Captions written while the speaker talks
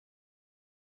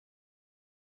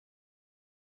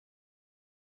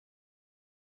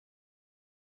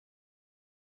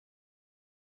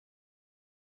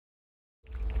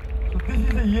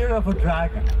is the year of a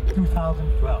dragon,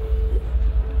 2012.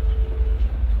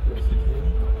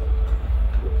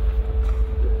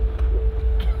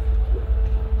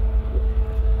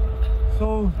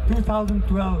 So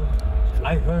 2012,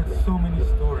 I heard so many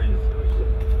stories.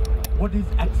 What is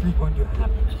actually going to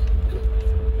happen?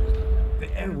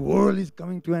 The world is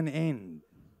coming to an end.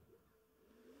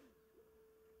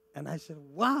 And I said,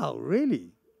 wow,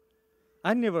 really?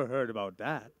 I never heard about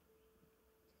that.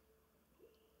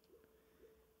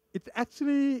 It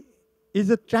actually is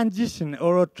a transition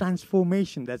or a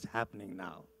transformation that's happening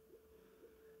now.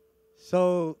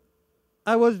 So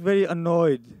I was very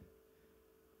annoyed.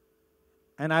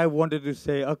 And I wanted to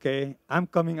say, okay, I'm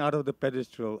coming out of the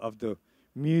pedestal of the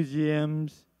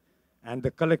museums and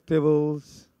the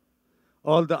collectibles,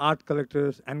 all the art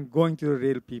collectors, and going to the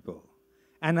real people.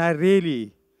 And I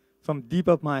really, from deep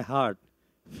of my heart,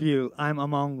 feel I'm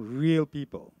among real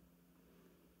people.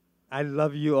 I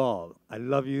love you all. I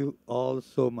love you all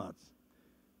so much.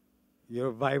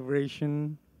 Your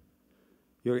vibration,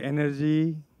 your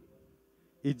energy,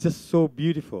 it's just so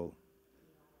beautiful.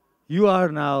 You are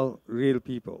now real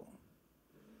people.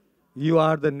 You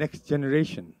are the next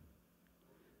generation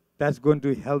that's going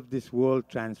to help this world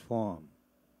transform.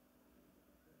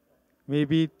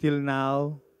 Maybe till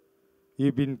now,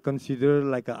 you've been considered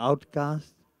like an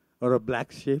outcast or a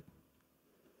black sheep.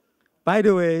 By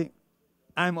the way,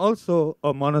 I'm also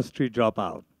a monastery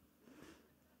dropout.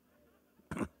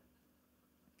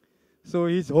 So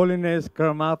His Holiness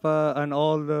Karmapa and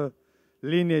all the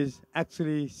lineage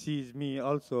actually sees me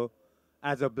also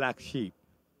as a black sheep.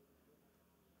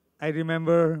 I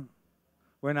remember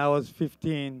when I was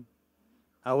 15,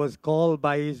 I was called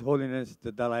by His Holiness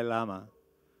the Dalai Lama.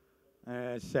 And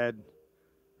I said,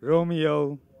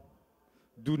 Romeo,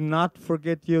 do not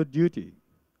forget your duty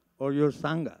or your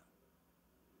Sangha.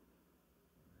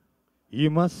 You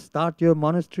must start your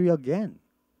monastery again.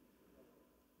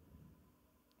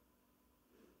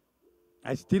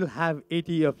 I still have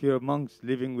 80 of your monks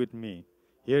living with me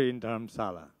here in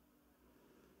Dharamsala.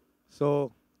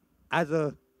 So, as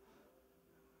a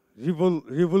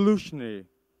revolutionary,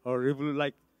 or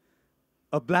like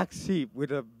a black sheep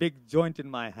with a big joint in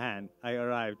my hand, I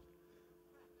arrived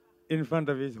in front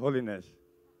of His Holiness.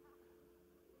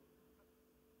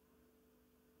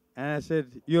 And I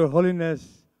said, Your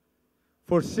Holiness,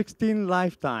 for 16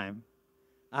 lifetimes,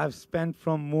 I've spent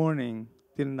from morning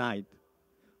till night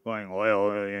going,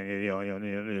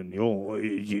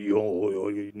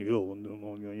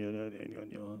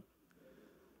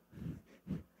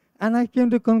 and I came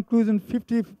to the conclusion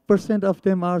 50% of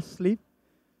them are asleep,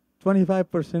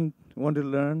 25% want to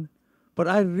learn. But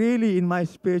I really, in my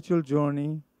spiritual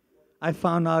journey, I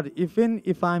found out even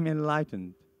if I'm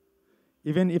enlightened,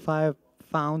 even if I have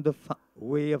found the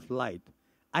way of light,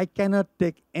 I cannot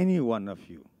take any one of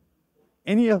you,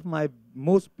 any of my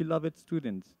most beloved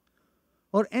students,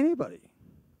 or anybody.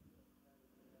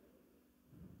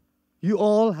 You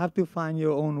all have to find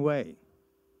your own way.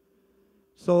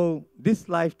 So this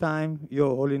lifetime,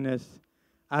 Your Holiness,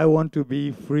 I want to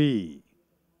be free.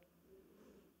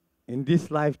 In this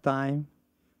lifetime,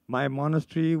 my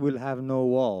monastery will have no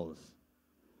walls.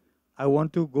 I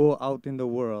want to go out in the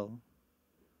world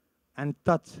and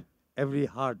touch every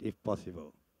heart if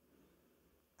possible.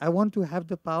 I want to have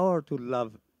the power to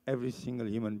love every single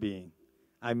human being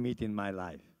I meet in my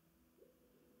life.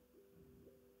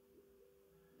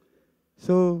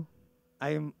 So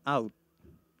I am out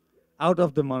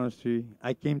of the monastery.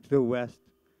 I came to the West.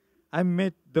 I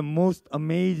met the most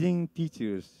amazing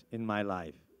teachers in my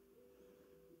life.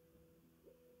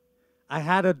 I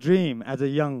had a dream as a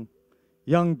young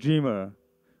dreamer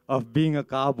of being a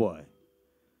cowboy.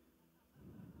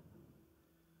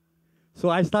 So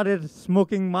I started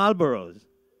smoking Marlboros,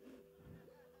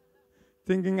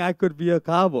 thinking I could be a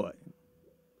cowboy.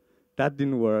 That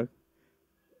didn't work.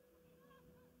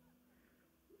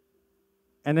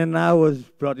 And then I was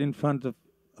brought in front of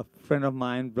a friend of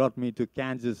mine, brought me to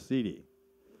Kansas City.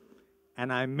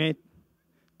 And I met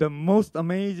the most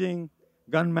amazing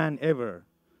gunman ever.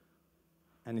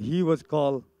 And he was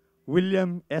called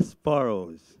William S.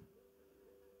 Burroughs.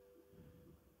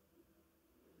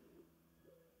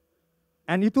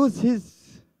 And it was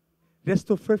his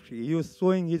retrospective. He was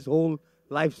showing his whole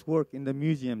life's work in the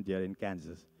museum there in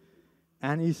Kansas.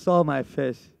 And he saw my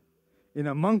face in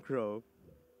a monk robe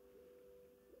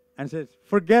and said,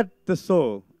 forget the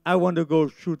soul. I want to go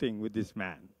shooting with this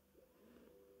man.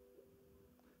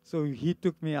 So he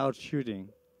took me out shooting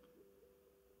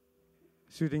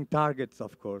targets,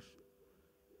 of course.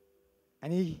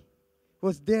 And he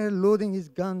was there loading his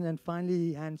gun, and finally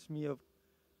he hands me a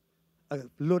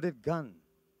loaded gun.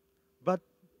 But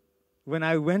When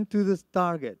I went to this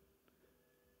target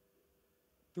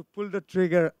to pull the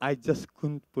trigger, I just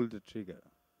couldn't pull the trigger.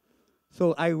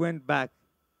 So I went back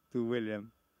to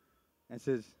William and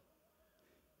says,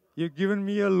 "You've given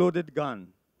me a loaded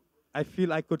gun. I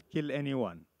feel I could kill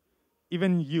anyone,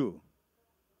 even you.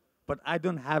 But I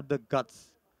don't have the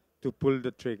guts to pull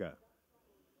the trigger.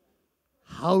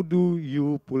 How do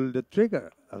you pull the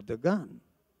trigger of the gun?"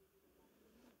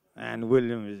 And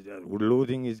William is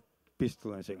loading his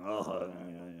pistol and saying, "Oh."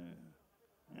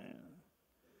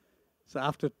 So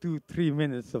after 2-3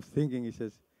 minutes of thinking, he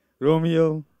says,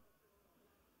 "Romeo,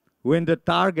 when the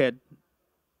target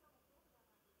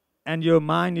and your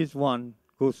mind is one,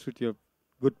 go shoot your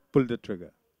good, pull the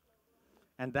trigger."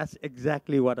 And that's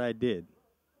exactly what I did.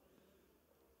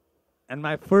 And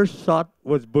my first shot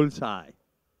was bullseye.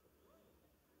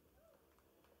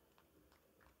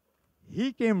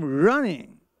 He came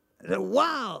running. I said,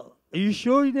 "Wow, are you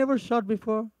sure you never shot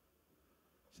before?"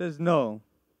 Says, "No."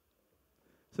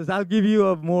 Says, "I'll give you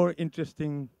a more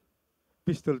interesting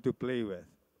pistol to play with."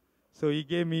 So he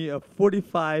gave me a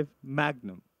 .45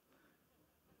 Magnum.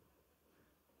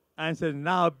 And said,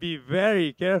 "Now be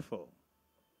very careful.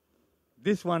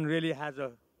 This one really has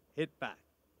a hit back."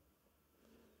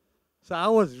 So I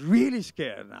was really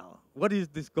scared now. What is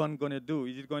this gun going to do?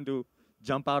 Is it going to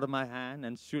jump out of my hand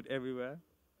and shoot everywhere?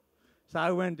 So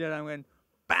I went there and went,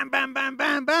 bam, bam, bam,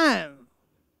 bam, bam.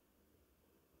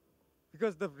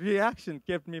 Because the reaction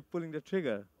kept me pulling the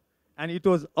trigger. And it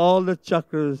was all the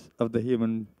chakras of the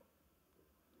human,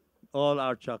 all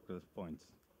our chakras points.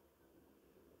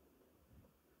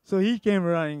 So he came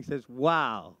running and says,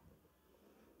 "Wow,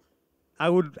 I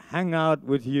would hang out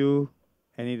with you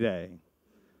any day."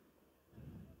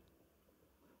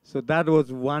 So that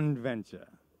was one venture.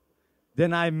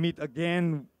 Then I meet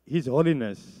again His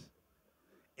Holiness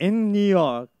in New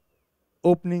York,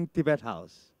 opening Tibet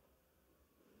House.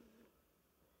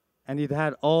 And it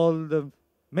had all the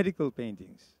medical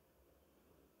paintings.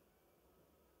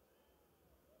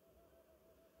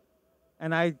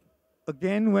 And I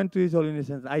again went to His Holiness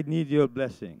and said, "I need your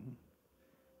blessing."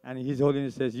 And His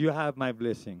Holiness says, "You have my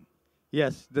blessing.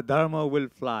 Yes, the Dharma will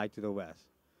fly to the West."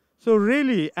 So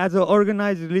really, as an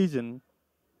organized religion,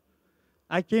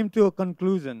 I came to a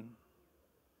conclusion.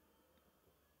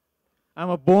 I'm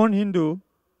a born Hindu,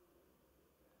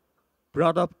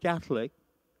 brought up Catholic,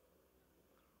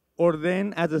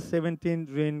 ordained as a 17th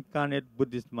reincarnate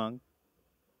Buddhist monk,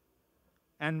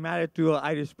 and married to an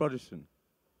Irish Protestant.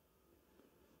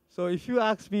 So if you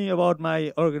ask me about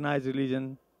my organized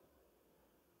religion,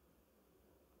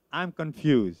 I'm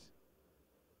confused.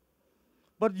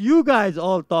 But you guys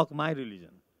all talk my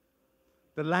religion,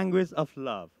 the language of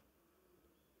love.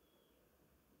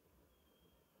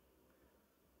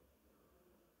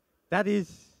 That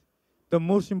is the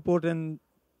most important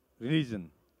religion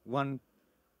one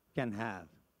can have.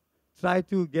 Try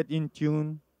to get in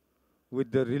tune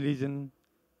with the religion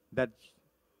that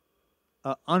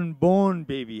an unborn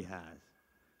baby has.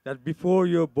 That before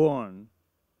you're born,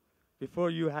 before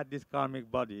you had this karmic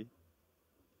body,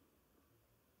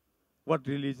 what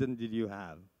religion did you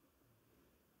have?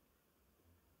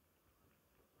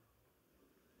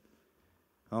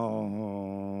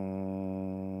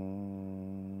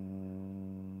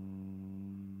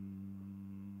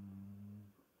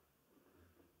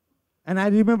 And I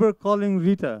remember calling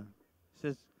Rita.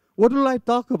 Says, "What will I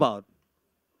talk about?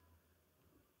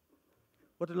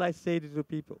 What will I say to the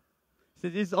people?" She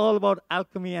says, "It's all about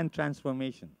alchemy and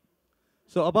transformation."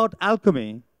 So about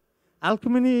alchemy,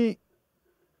 alchemy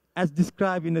as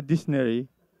described in the dictionary,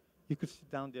 you could sit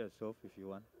down there, Soph, if you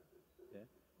want. Yeah.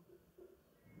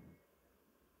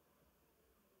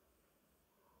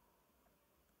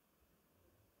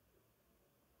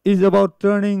 Is about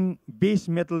turning base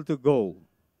metal to gold.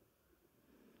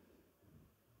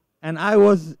 And I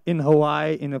was in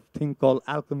Hawaii in a thing called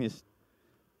Alchemist,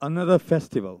 another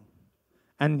festival.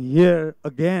 And here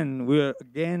again, we're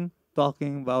again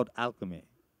talking about alchemy.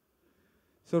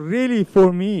 So really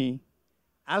for me,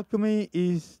 alchemy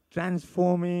is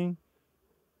transforming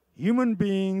human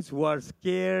beings who are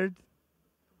scared,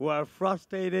 who are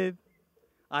frustrated.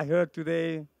 I heard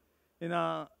today,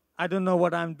 I don't know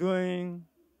what I'm doing.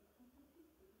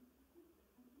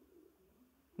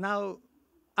 Now,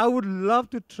 I would love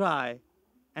to try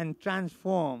and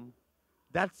transform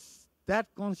that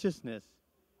consciousness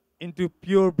into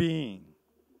pure being.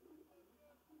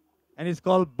 And it's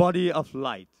called body of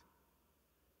light.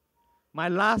 My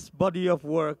last body of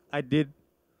work I did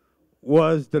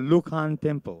was the Lukhan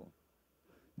temple.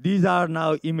 These are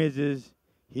now images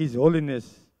His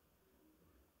Holiness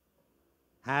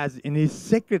has in his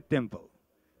sacred temple.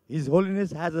 His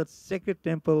Holiness has a sacred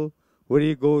temple where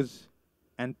he goes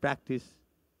and practice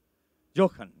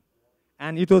Jokhan.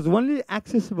 And it was only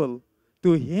accessible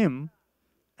to him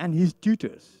and his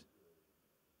tutors.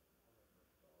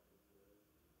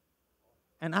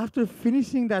 And after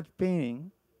finishing that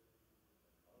painting,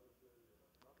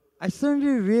 I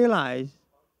suddenly realized,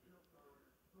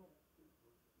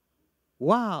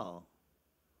 wow,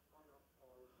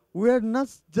 we are not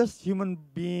just human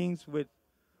beings with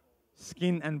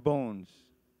skin and bones.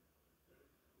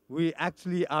 We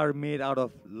actually are made out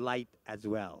of light as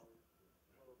well,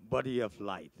 body of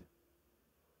light.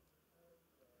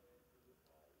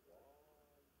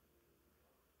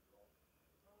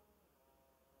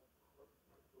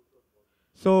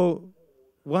 So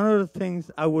one of the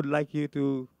things I would like you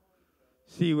to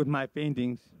see with my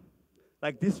paintings,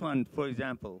 like this one, for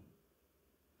example,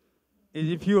 is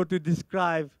if you were to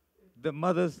describe the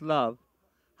mother's love,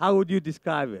 how would you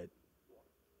describe it?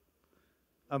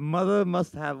 A mother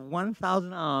must have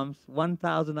 1,000 arms,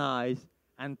 1,000 eyes,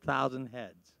 and 1,000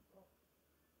 heads.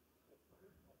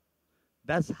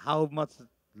 That's how much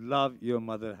love your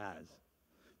mother has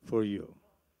for you.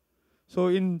 So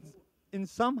in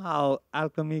somehow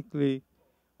alchemically,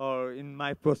 or in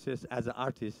my process as an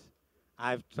artist,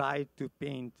 I've tried to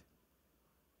paint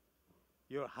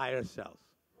your higher self.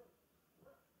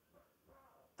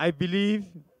 I believe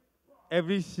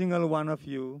every single one of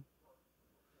you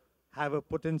have a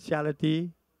potentiality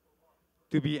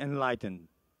to be enlightened.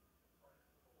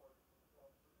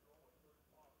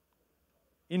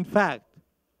 In fact,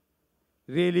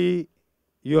 really,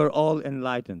 you're all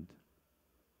enlightened.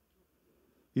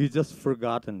 You've just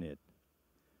forgotten it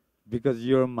because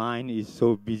your mind is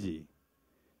so busy.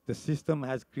 The system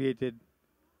has created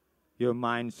your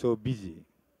mind so busy.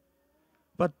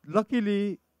 But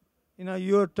luckily,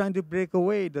 you're trying to break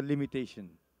away the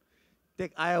limitation.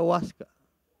 Take ayahuasca.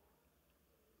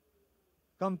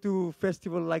 Come to a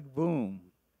festival like Boom.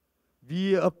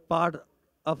 Be a part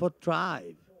of a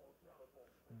tribe.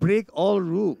 Break all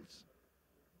rules.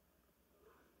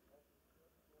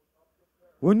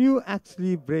 When you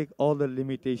actually break all the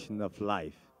limitations of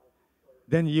life,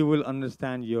 then you will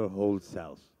understand your whole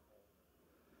self.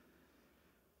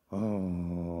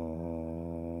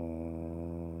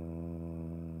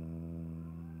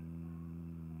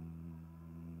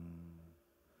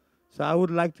 So I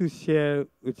would like to share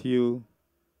with you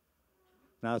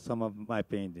now some of my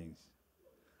paintings.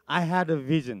 I had a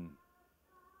vision.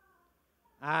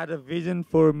 I had a vision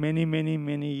for many, many,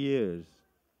 many years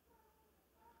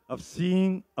of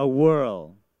seeing a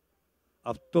world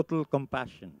of total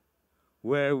compassion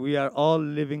where we are all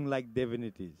living like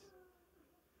divinities,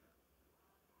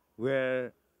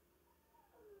 where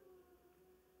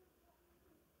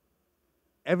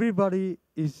everybody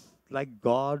is like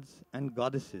gods and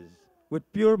goddesses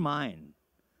with pure mind,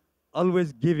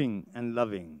 always giving and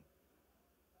loving.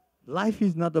 Life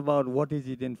is not about what is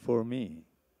it in for me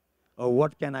or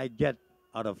what can I get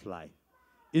out of life.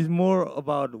 It's more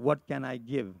about what can I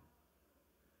give.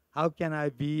 How can I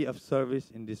be of service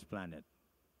in this planet?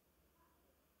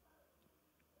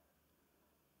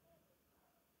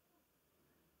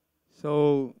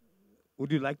 So,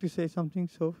 would you like to say something,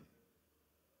 Sophie?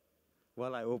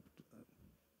 Well, I hope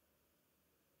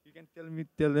you can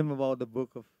tell them about the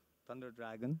book of Thunder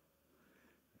Dragon.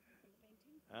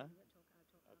 Huh?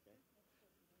 Okay.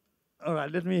 All right,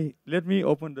 let me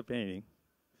open the painting.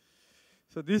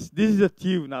 So this is a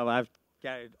tube now I've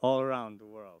carried all around the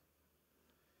world.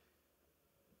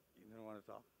 You don't want to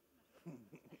talk?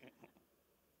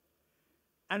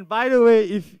 And by the way,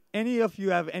 if any of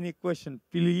you have any question,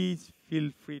 please feel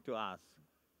free to ask.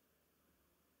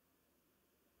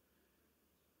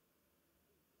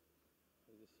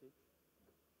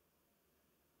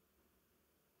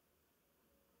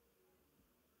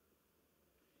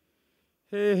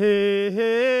 Hey, hey,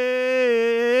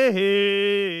 hey,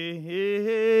 hey, hey,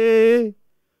 hey,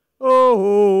 oh,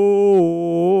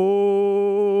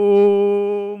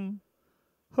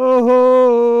 ho, ho,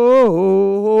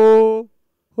 ho,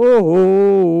 ho,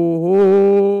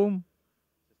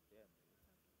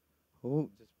 oh,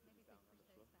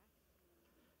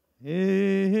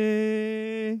 hey,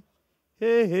 hey,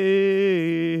 hey,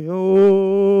 hey,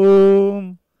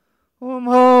 home, home,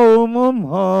 home, home,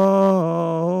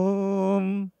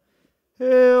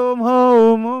 hey,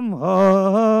 home,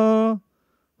 ha,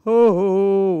 home,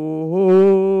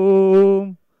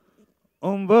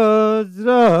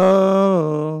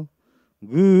 Vajra,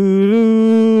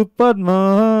 Guru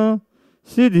Padma,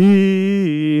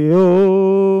 Siddhi,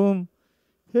 Om,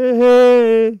 hey,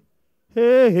 hey,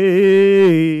 hey,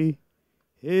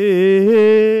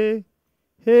 hey,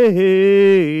 hey,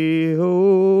 hey,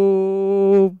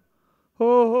 ho,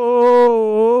 ho, ho.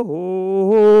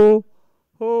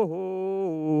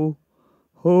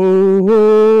 ho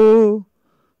ho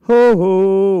ho ho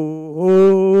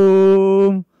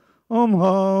om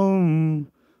hum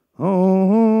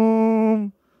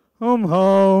hum hum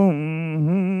hum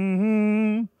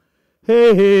hey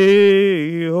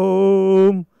hey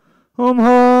hum hum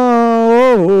ho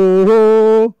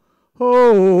ho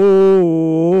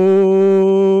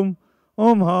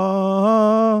om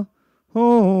ha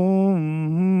hum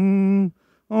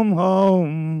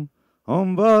hum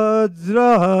om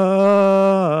vajra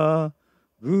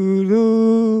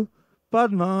guru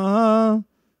padma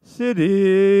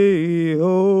siddhi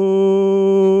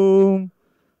om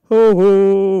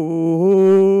home.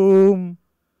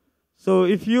 So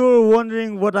if you're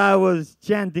wondering what I was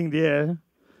chanting there,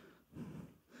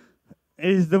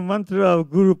 is the mantra of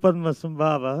Guru Padma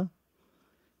Sambhava,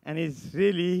 and it's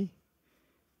really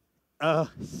a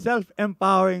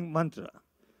self-empowering mantra.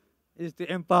 It's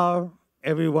to empower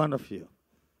every one of you.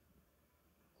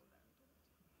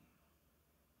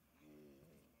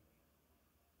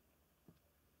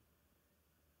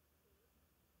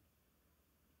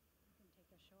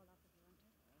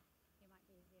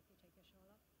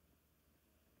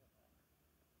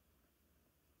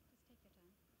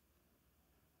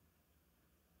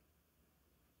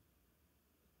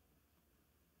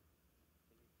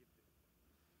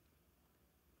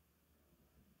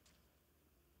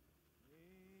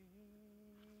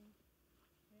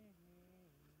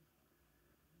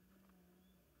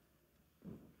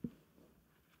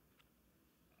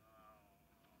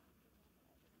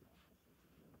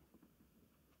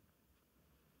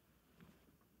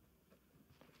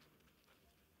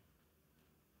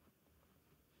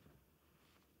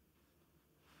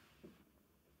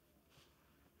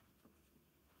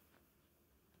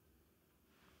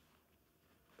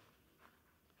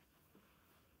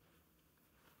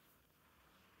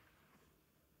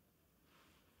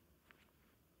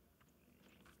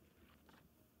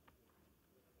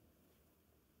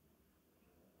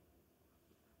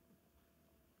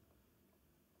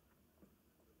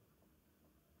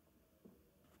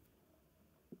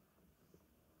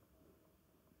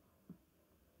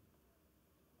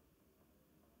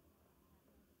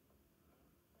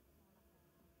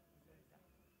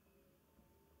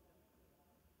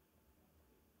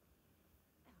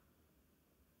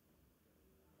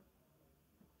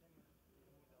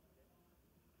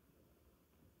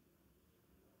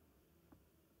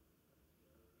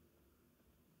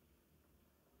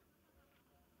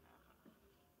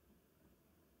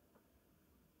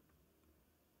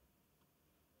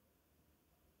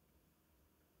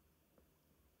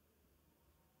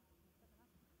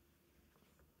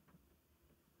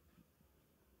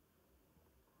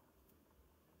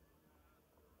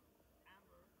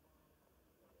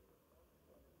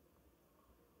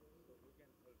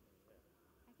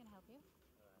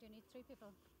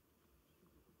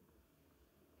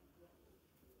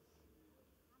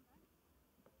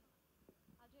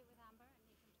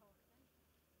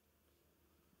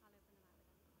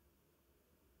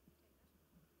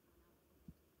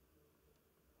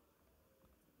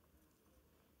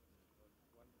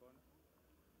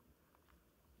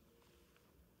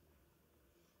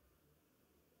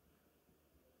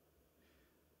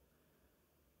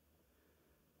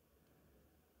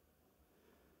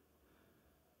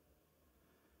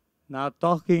 Now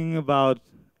talking about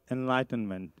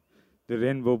enlightenment, the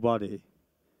rainbow body.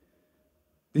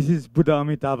 This is Buddha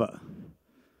Amitabha,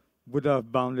 Buddha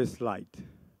of boundless light.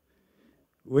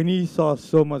 When he saw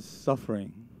so much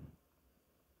suffering,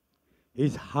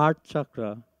 his heart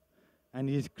chakra and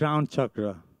his crown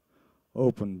chakra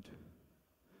opened,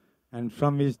 and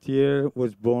from his tear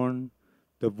was born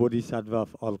the Bodhisattva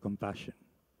of all compassion.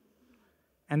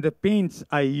 And the paints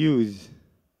I use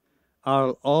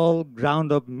are all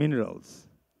ground up minerals.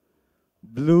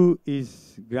 Blue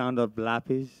is ground up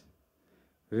lapis,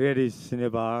 red is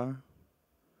cinnabar,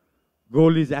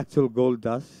 gold is actual gold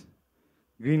dust,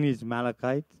 green is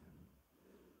malachite,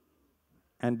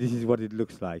 and this is what it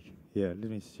looks like. Here,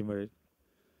 let me shimmer it.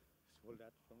 Hold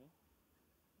that for me.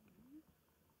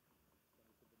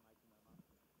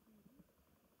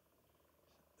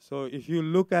 So if you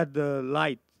look at the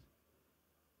light,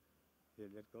 here,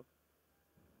 let go.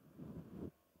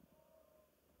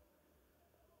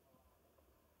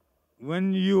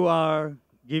 When you are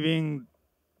giving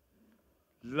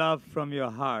love from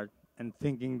your heart and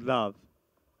thinking love,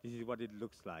 this is what it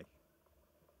looks like.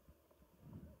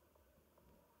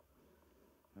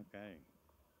 Okay.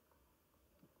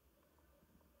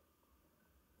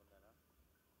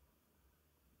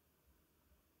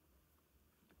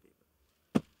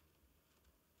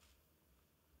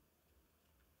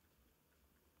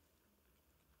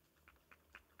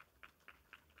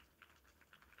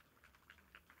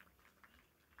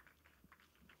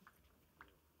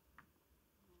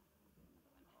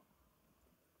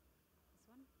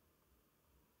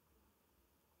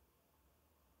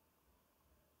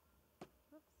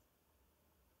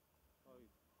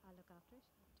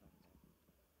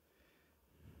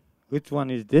 Which one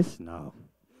is this now?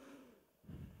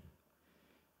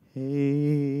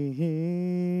 Hey,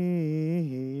 hey,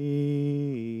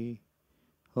 hey.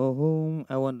 Oh,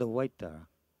 I want the white Tara.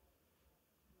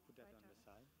 Put that on the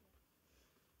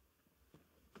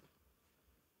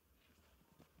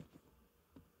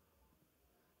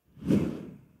side.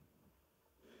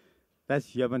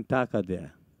 That's Yamantaka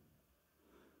there.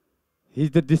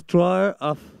 He's the destroyer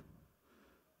of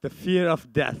the fear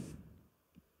of death.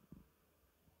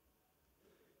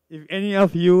 If any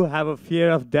of you have a fear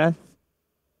of death,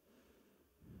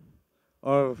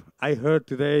 or I heard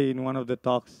today in one of the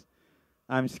talks,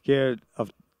 I'm scared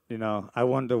of, I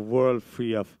want the world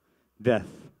free of death.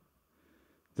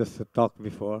 Just a talk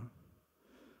before.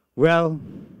 Well,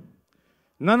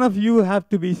 none of you have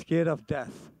to be scared of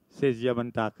death, says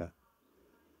Yamantaka.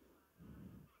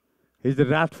 He's the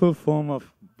wrathful form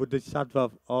of Bodhisattva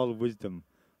of all wisdom,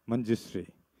 Manjushri.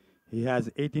 He has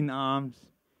 18 arms,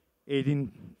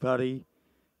 18 body,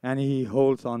 and he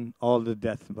holds on all the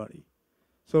death body.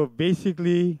 So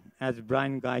basically, as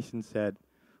Brian Geisen said,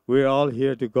 we're all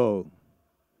here to go.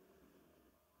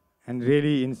 And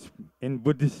really, in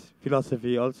Buddhist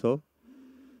philosophy also,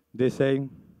 they say,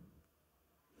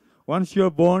 once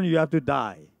you're born, you have to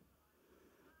die.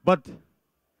 But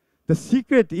the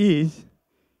secret is,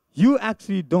 you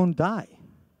actually don't die.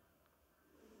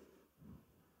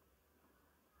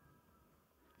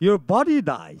 Your body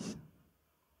dies.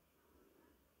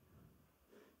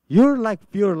 You're like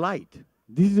pure light.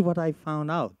 This is what I found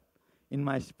out in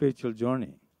my spiritual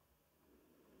journey.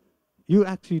 You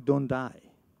actually don't die.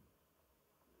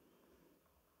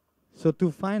 So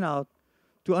to find out,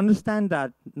 to understand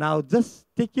that, now just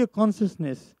take your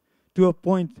consciousness to a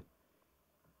point.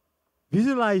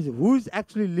 Visualize who is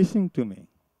actually listening to me.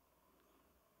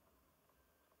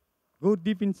 Go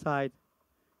deep inside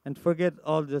and forget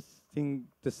all this thing,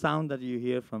 the sound that you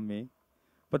hear from me.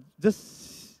 But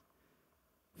just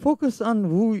focus on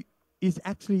who is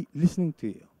actually listening to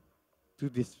you, to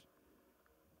this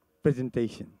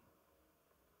presentation.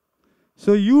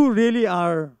 So you really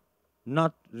are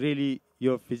not really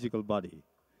your physical body.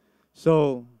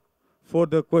 So for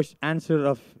the answer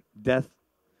of death,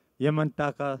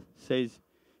 Yamantaka says,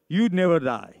 you never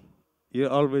die. You're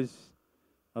always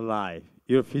alive.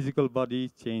 Your physical body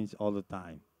changes all the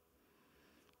time.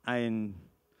 And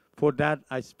for that,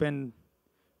 I spent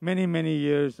many, many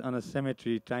years on a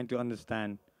cemetery trying to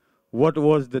understand what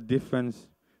was the difference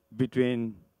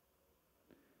between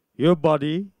your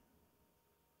body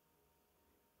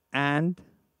and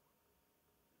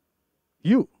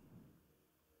you.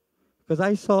 Because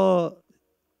I saw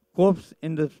corpse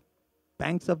in the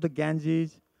banks of the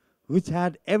Ganges, which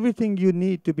had everything you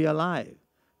need to be alive.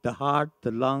 The heart,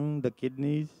 the lung, the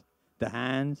kidneys, the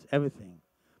hands, everything.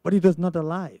 But it was not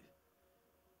alive.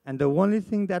 And the only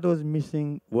thing that was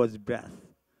missing was breath,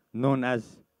 known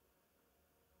as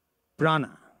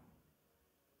prana.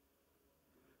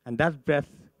 And that breath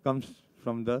comes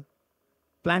from the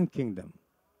plant kingdom.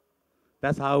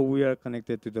 That's how we are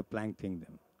connected to the plant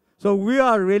kingdom. So we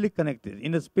are really connected.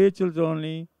 In the spiritual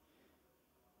journey,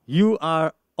 you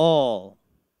are all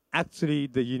actually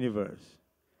the universe.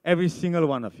 Every single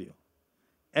one of you.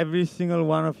 Every single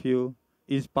one of you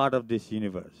is part of this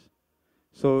universe.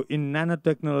 So in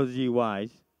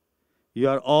nanotechnology-wise, you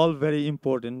are all very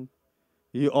important.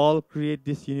 You all create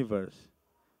this universe.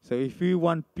 So if you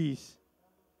want peace,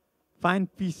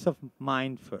 find peace of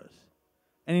mind first.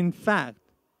 And in fact,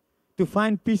 to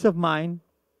find peace of mind,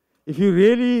 if you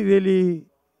really, really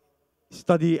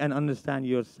study and understand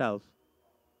yourself,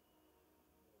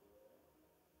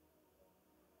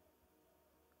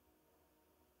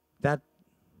 that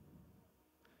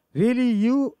really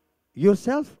you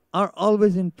yourself are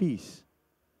always in peace.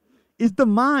 It's the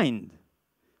mind.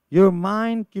 Your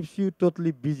mind keeps you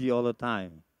totally busy all the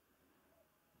time.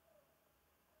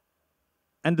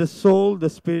 And the soul, the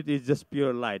spirit is just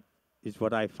pure light, is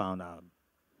what I found out.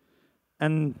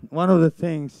 And one of the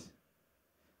things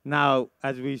now,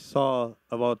 as we saw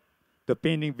about the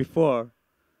painting before,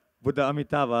 Buddha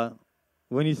Amitabha,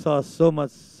 when he saw so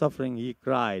much suffering, he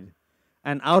cried.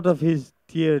 And out of his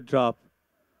teardrop,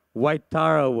 white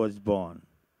Tara was born.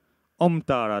 Om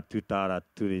Tara Tutara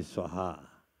Turi Swaha.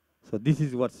 So this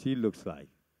is what she looks like.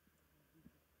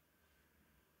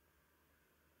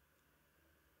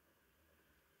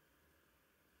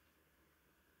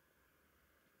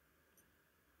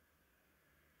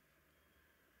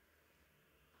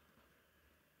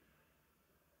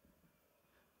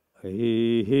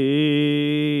 Hey, hey,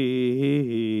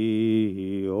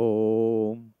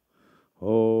 om,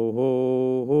 ho,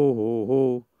 ho, ho, ho,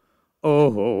 ho, oh,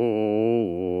 ho,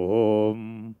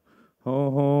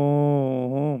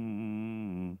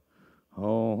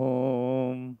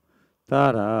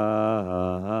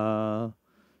 tara,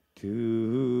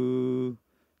 tu,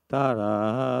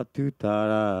 tara, tu,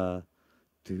 tara,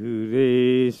 tu,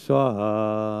 re,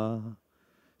 swaha.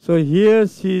 So here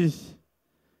she's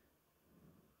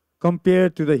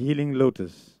compared to the healing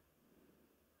lotus.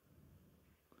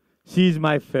 She's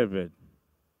my favorite.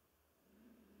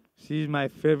 She's my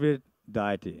favorite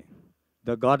deity,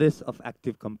 the goddess of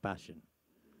active compassion.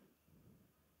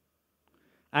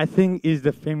 I think is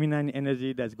the feminine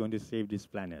energy that's going to save this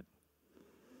planet.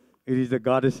 It is the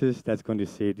goddesses that's going to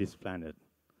save this planet.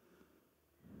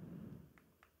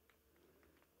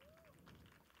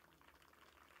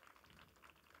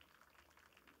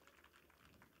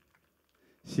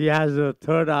 She has a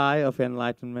third eye of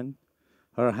enlightenment.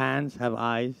 Her hands have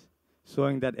eyes,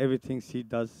 showing that everything she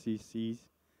does, she sees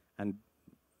and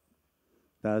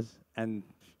does. And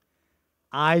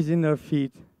eyes in her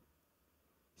feet,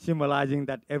 symbolizing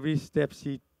that every step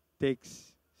she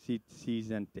takes, she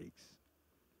sees and takes.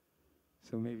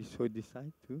 So maybe show this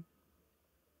side too.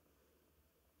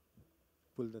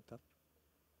 Pull the top.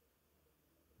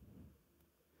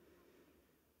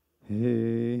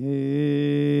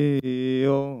 Hey,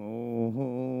 om,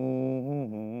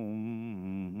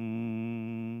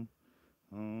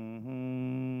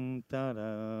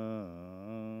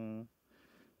 ta-da,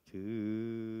 tu,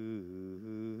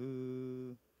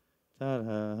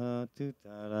 ta-da, tu,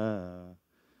 ta-da,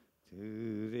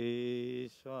 tu, re,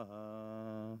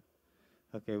 swaha.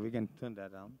 Okay, we can turn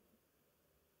that down.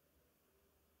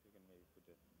 We can maybe put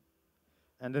it.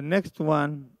 And the next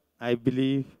one, I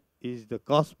believe, is the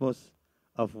cosmos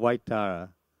of White Tara.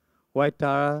 White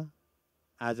Tara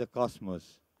as a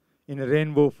cosmos in a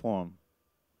rainbow form,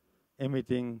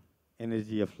 emitting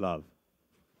energy of love.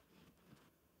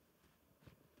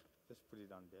 Just put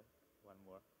it on there. One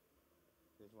more.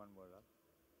 There's one more up.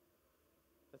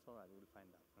 That's all right. We'll find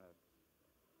out.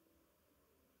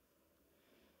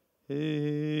 Hey,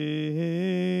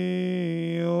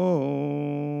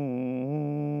 om,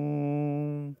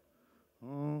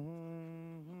 om.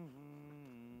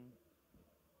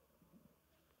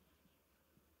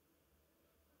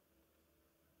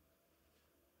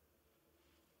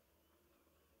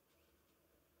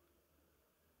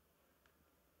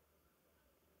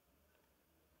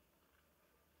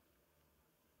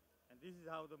 And this is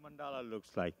how the mandala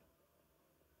looks like.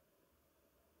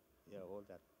 Yeah, hold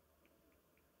that.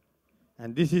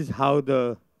 And this is how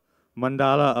the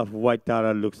mandala of White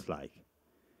Tara looks like.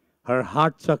 Her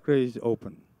heart chakra is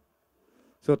open.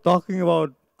 So talking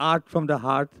about art from the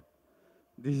heart,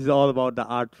 this is all about the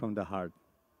art from the heart.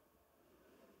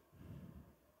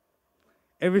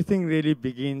 Everything really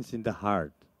begins in the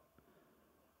heart.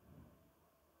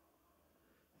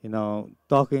 You know,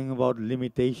 talking about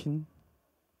limitation.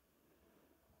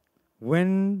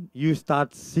 When you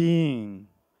start seeing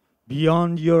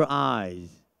beyond your eyes,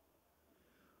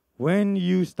 when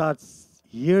you start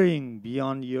hearing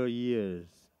beyond your ears,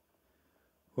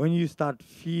 when you start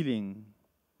feeling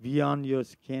beyond your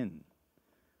skin,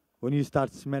 when you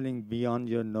start smelling beyond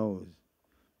your nose,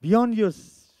 beyond your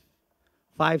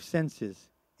five senses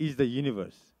is the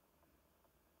universe.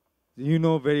 You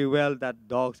know very well that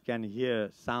dogs can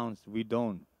hear sounds we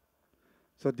don't.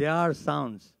 So there are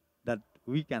sounds that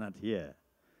we cannot hear.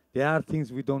 There are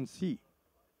things we don't see.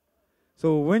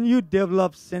 So when you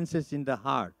develop senses in the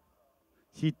heart,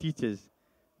 she teaches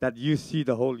that you see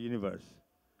the whole universe.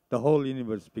 The whole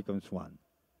universe becomes one.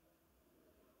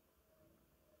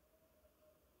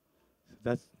 So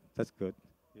that's good.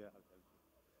 Yeah.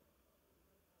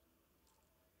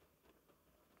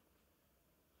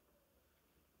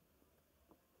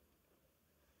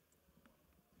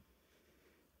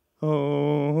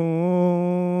 Om.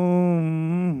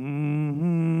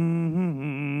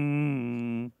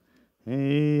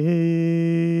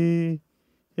 Hey,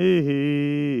 hey,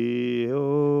 hey,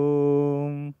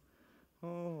 om.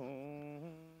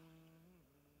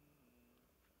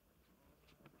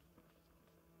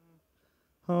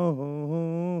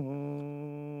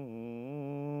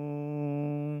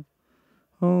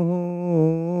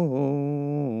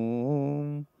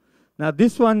 Now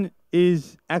this one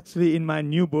is actually in my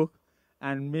new book,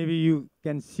 and maybe you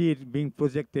can see it being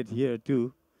projected here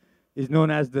too. Is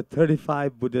known as the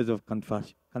 35 Buddhas of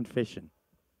Confession.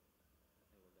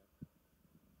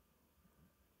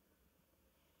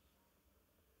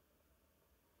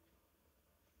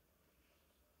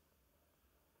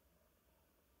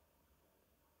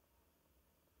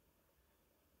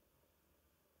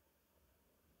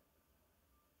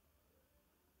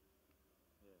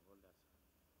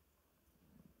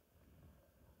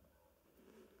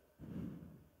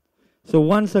 So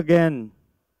once again,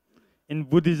 in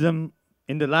Buddhism,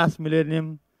 in the last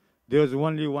millennium, there was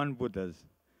only one Buddha.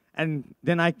 And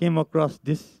then I came across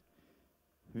this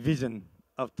vision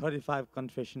of 35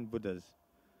 confession Buddhas.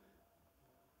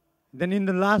 Then in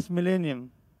the last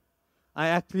millennium, I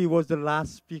actually was the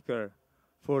last speaker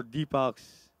for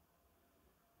Deepak's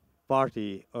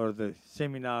party or the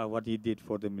seminar, what he did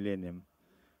for the millennium.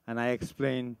 And I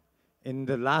explained, in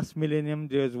the last millennium,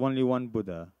 there's only one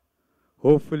Buddha.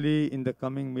 Hopefully, in the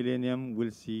coming millennium,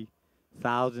 we'll see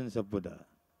thousands of Buddha.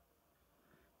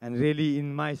 And really,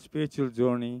 in my spiritual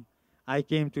journey, I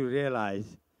came to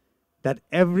realize that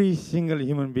every single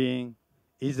human being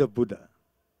is a Buddha.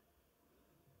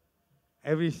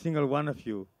 Every single one of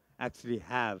you actually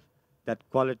have that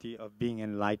quality of being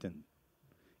enlightened.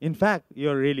 In fact,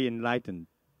 you're really enlightened.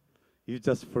 You've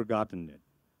just forgotten it,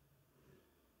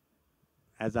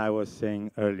 as I was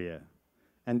saying earlier.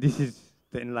 And this is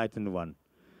the enlightened one.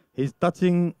 He's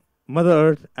touching Mother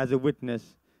Earth as a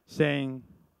witness, saying,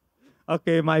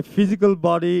 okay, my physical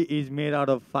body is made out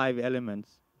of 5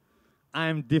 elements. I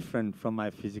am different from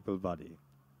my physical body.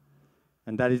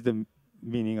 And that is the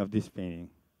meaning of this painting.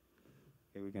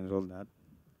 Okay, we can roll that.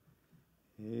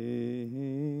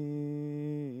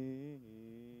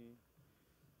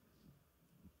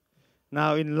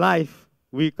 Now in life,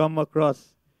 we come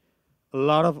across a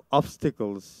lot of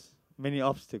obstacles, many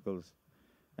obstacles.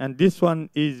 And this one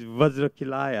is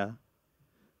Vajrakilaya,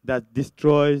 that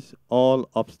destroys all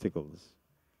obstacles.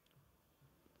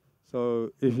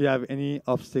 So if you have any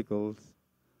obstacles,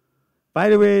 by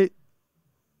the way,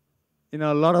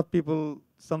 a lot of people,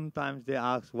 sometimes they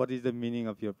ask, what is the meaning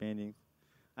of your paintings?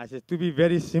 I said, to be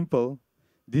very simple,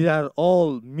 these are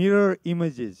all mirror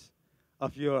images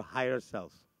of your higher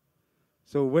self.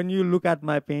 So when you look at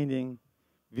my painting,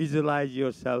 visualize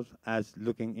yourself as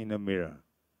looking in a mirror.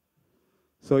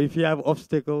 So if you have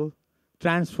obstacles,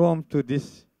 transform to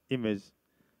this image,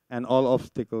 and all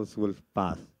obstacles will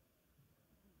pass.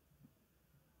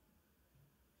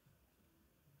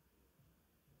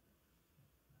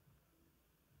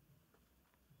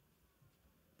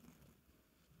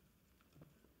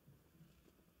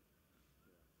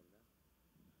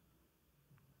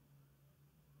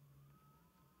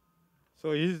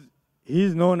 So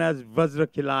he's known as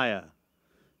Vajrakilaya,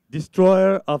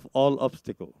 destroyer of all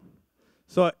obstacles.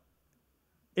 So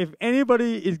if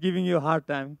anybody is giving you a hard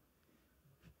time,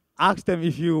 ask them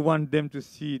if you want them to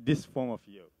see this form of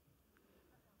you.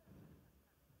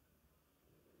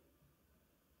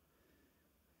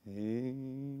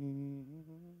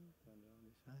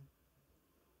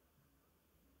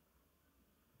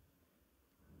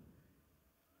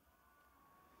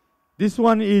 This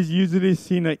one is usually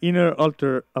seen an inner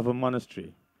altar of a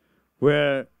monastery,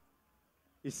 where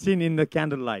it's seen in the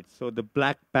candlelight. So the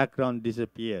black background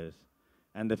disappears,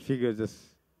 and the figure just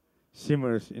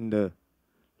shimmers in the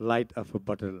light of a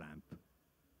butter lamp.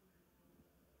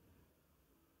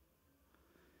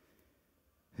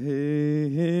 Hey,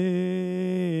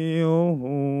 hey, oh,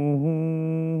 oh, oh,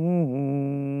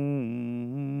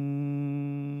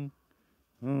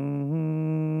 oh,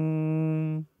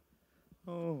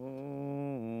 oh,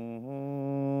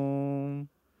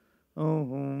 oh,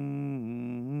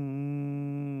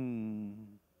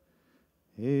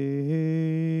 hey,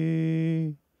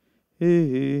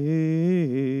 hey,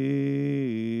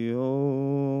 om,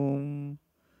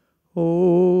 om,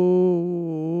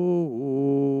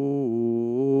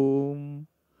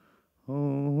 om,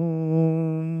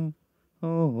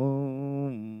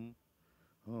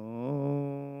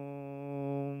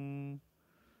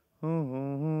 om,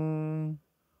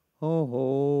 om, om,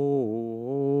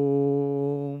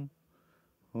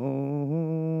 om,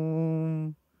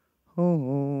 om,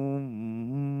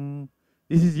 om.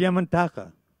 This is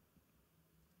Yamantaka.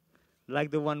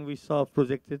 Like the one we saw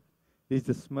projected, this is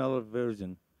the smaller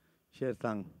version,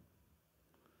 Sherthang.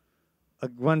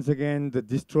 Once again, the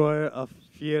destroyer of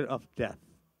fear of death.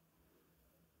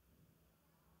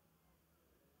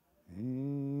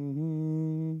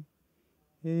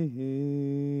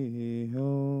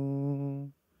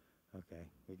 Okay,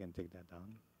 we can take that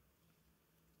down.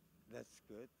 That's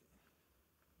good.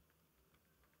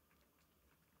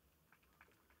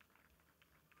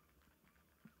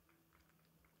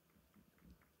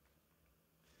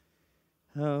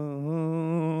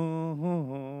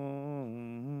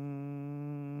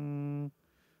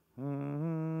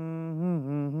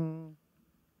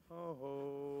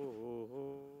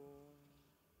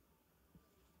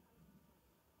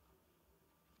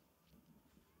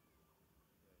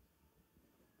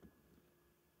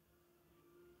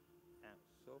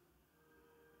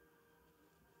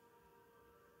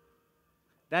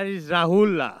 That is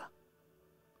Rahula,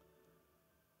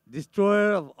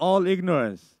 destroyer of all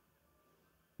ignorance.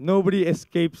 Nobody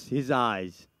escapes his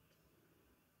eyes.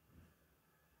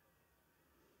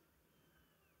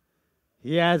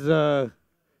 He has a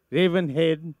raven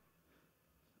head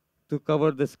to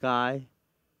cover the sky,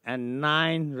 and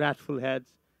 9 ratful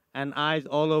heads, and eyes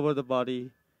all over the body,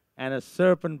 and a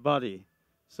serpent body.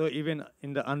 So even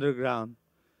in the underground,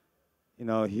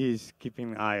 he's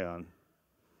keeping an eye on.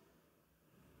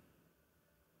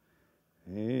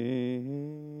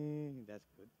 That's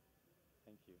good.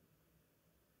 Thank you.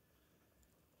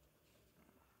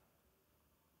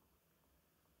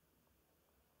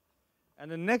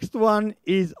 And the next one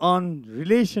is on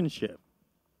relationship.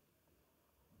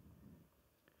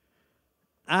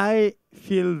 I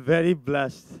feel very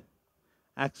blessed.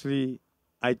 Actually,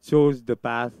 I chose the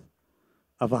path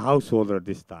of a householder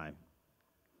this time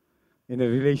in a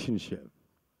relationship.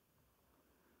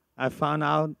 I found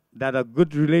out that a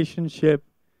good relationship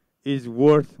is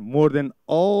worth more than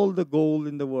all the gold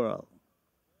in the world.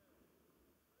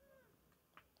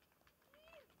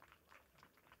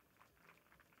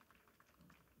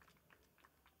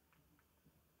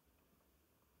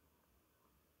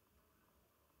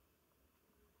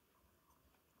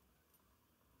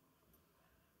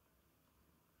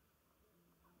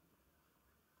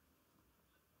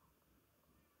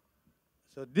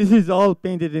 So this is all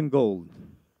painted in gold.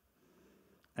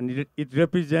 And it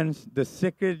represents the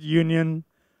sacred union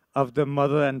of the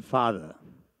mother and father.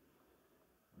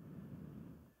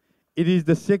 It is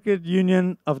the sacred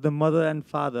union of the mother and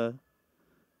father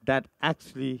that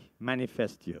actually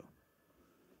manifests you.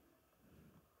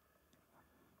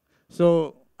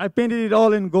 So I painted it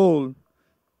all in gold,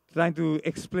 trying to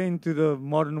explain to the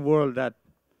modern world that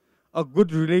a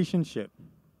good relationship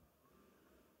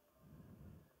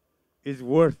is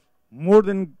worth more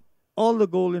than all the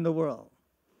gold in the world.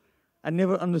 I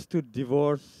never understood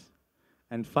divorce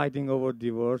and fighting over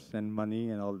divorce and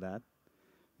money and all that.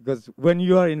 Because when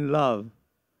you are in love,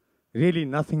 really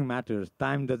nothing matters.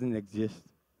 Time doesn't exist.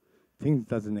 Things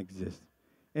doesn't exist.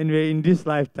 Anyway, in this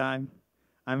lifetime,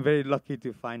 I'm very lucky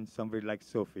to find somebody like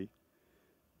Sophie.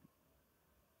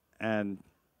 And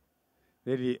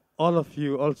really, all of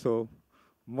you also,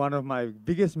 one of my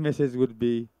biggest messages would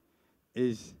be,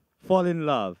 is fall in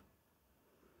love.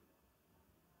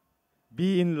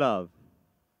 Be in love.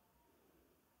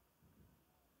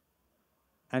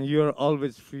 And you are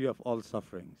always free of all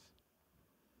sufferings.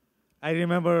 I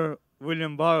remember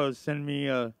William Burroughs sent me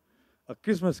a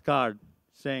Christmas card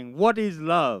saying, "What is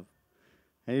love?"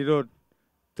 And he wrote,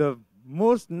 "The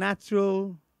most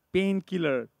natural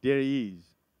painkiller there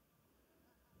is."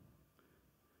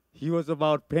 He was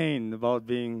about pain, about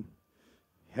being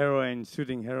heroin,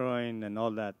 shooting heroin and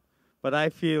all that. But I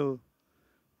feel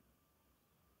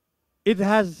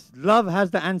love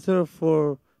has the answer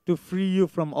to free you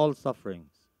from all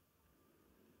sufferings.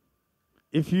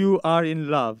 If you are in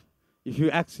love, if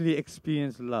you actually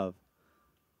experience love,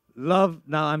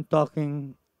 now I'm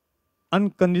talking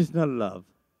unconditional love,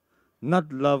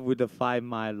 not love with a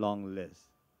 5-mile-long list.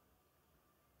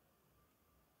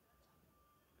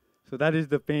 So that is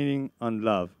the painting on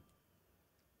love.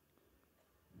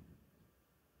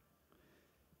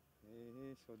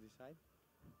 So this side.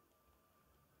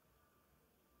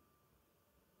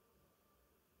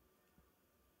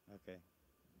 Okay.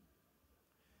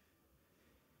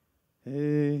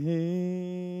 Hey,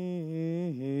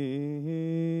 hey, hey,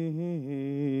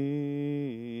 hey,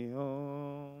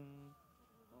 om,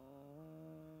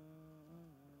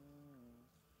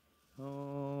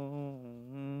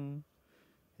 om,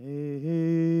 hey,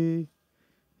 hey,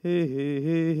 hey,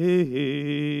 hey, hey,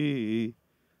 hey,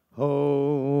 om,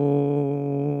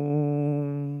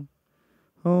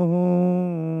 om, om.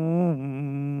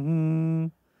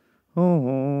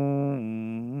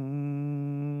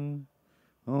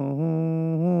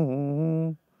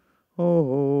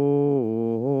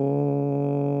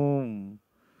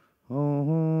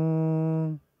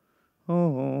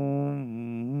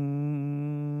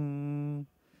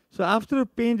 So after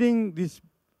painting these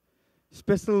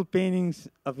special paintings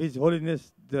of His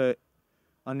Holiness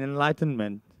on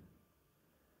enlightenment,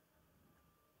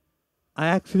 I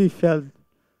actually felt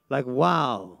like,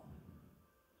 wow,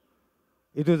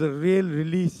 it was a real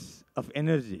release of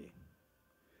energy.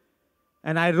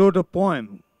 And I wrote a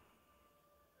poem,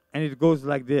 and it goes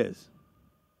like this.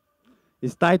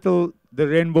 It's titled The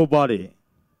Rainbow Body.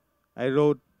 I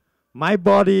wrote, "My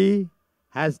body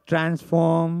has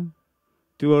transformed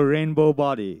to a rainbow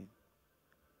body,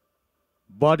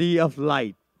 body of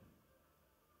light.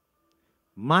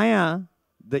 Maya,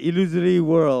 the illusory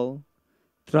world,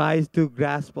 tries to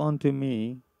grasp onto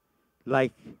me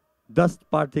like dust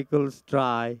particles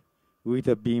try with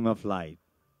a beam of light.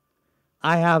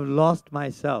 I have lost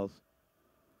myself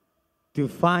to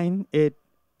find it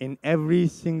in every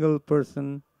single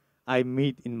person I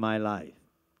meet in my life.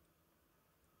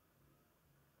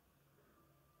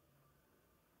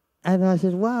 And I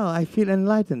said, wow, I feel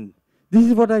enlightened. This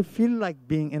is what I feel like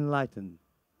being enlightened.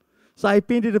 So I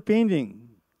painted a painting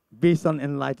based on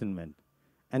enlightenment.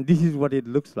 And this is what it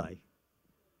looks like.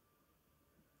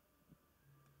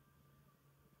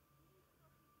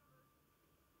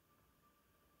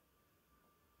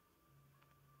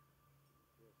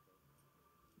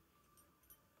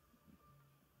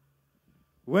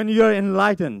 When you're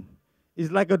enlightened,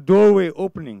 it's like a doorway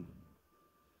opening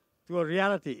to a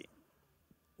reality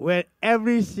where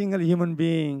every single human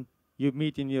being you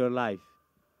meet in your life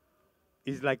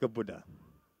is like a Buddha.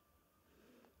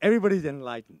 Everybody's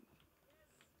enlightened.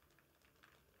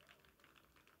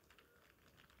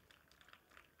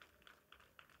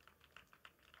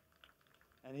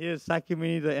 And here's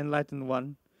Sakyamuni, the enlightened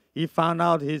one. He found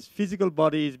out his physical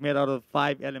body is made out of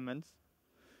 5 elements.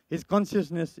 His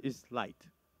consciousness is light.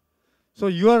 So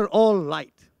you are all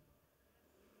light.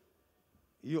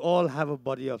 You all have a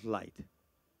body of light.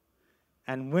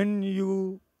 And when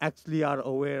you actually are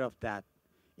aware of that,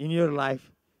 in your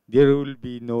life, there will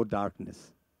be no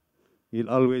darkness. You'll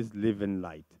always live in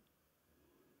light.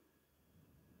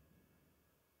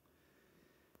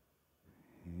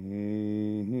 You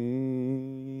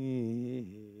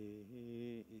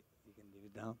can leave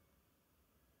it down.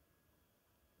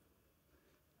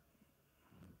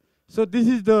 So this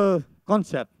is the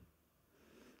concept.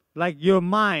 Like your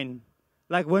mind,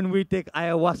 like when we take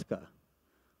ayahuasca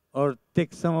or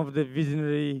take some of the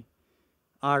visionary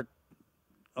art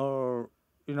or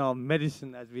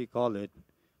medicine as we call it,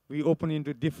 we open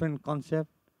into different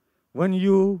concepts. When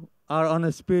you are on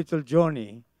a spiritual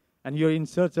journey and you're in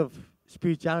search of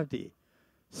spirituality,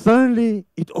 suddenly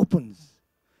it opens.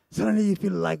 Suddenly you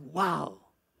feel like, wow,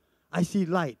 I see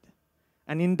light.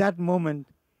 And in that moment,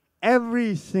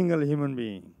 every single human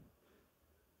being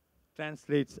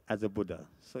translates as a Buddha.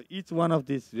 So each one of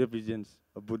these represents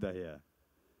a Buddha here.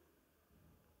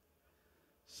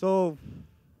 So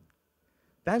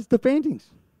that's the paintings.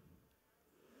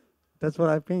 That's what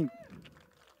I paint.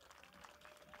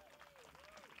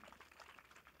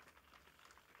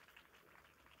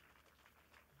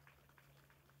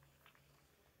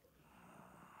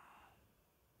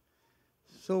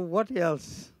 So what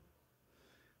else?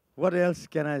 What else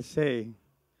can I say?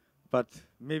 But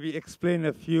maybe explain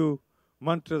a few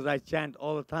mantras I chant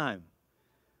all the time.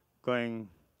 Going,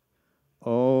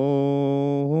 Om,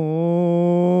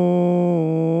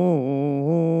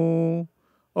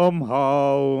 Om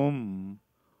Ha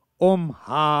Om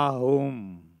Ha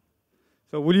Om.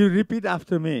 So will you repeat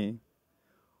after me?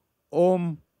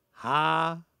 Om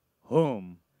Ha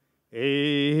Om. Om.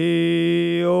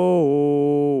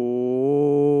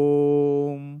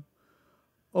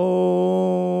 Om.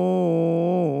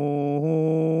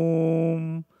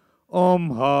 Om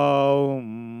Ha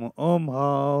Om. Om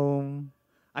Ha Om.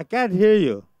 I can't hear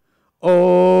you. Oh,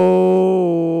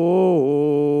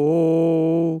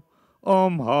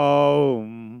 Om Ha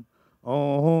Om.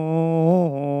 Om.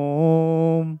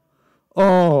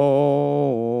 Om.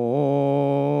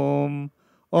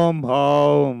 Om Ha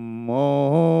Om.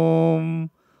 Om.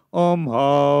 Om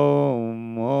Ha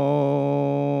Om.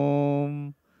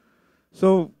 Om.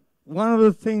 So one of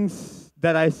the things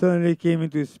that I certainly came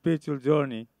into spiritual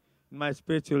journey, my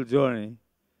spiritual journey,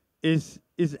 is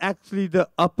actually the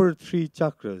upper 3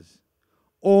 chakras.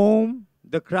 Om,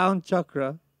 the crown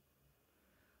chakra,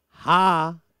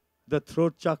 Ha, the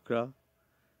throat chakra,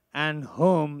 and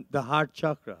Hum, the heart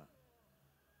chakra.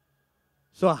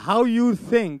 So how you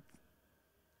think,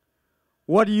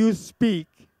 what you speak,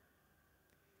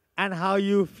 and how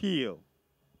you feel,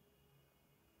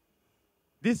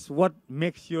 this is what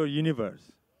makes your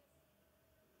universe.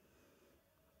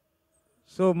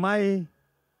 So my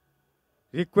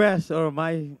request or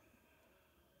my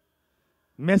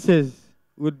message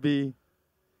would be,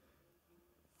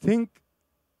 think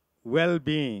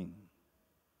well-being.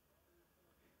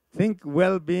 Think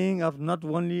well-being of not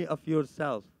only of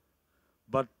yourself,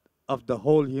 but of the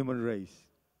whole human race.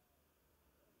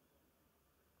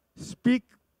 Speak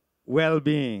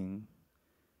well-being.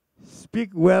 Speak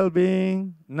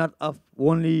well-being not of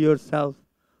only yourself,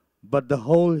 but the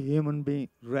whole human being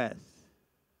race.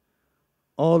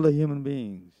 All the human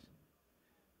beings.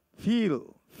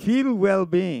 Feel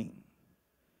well-being.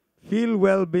 Feel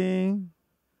well-being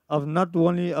of not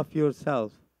only of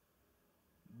yourself,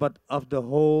 but of the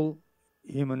whole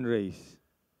human race.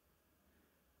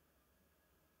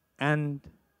 And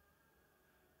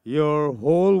your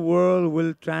whole world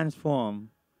will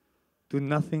transform to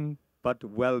nothing but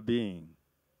well-being.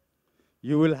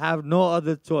 You will have no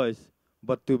other choice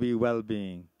but to be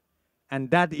well-being. And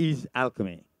that is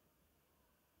alchemy.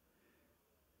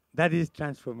 That is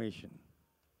transformation.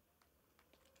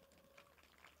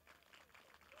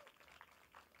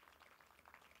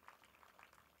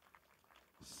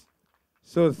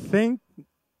 So think,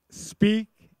 speak,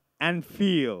 and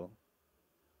feel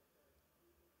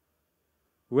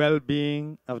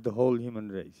well-being of the whole human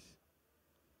race.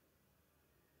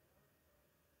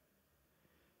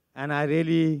 And I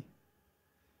really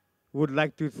would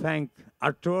like to thank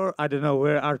Artur. I don't know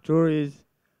where Artur is.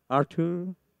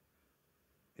 Artur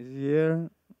is here.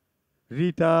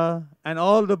 Rita, and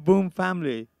all the Boom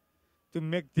family to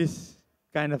make this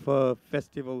kind of a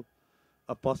festival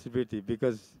a possibility,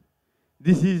 because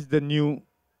this is the new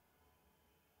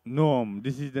norm.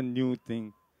 This is the new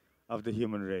thing of the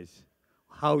human race.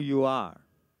 How you are.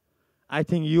 I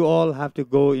think you all have to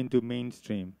go into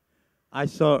mainstream. I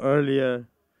saw earlier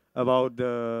about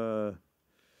the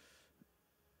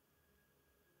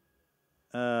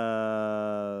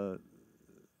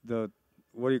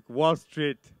Wall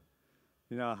Street,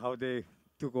 you know, how they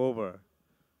took over,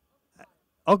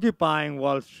 occupying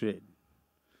Wall Street.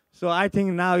 So I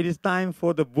think now it is time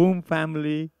for the Boom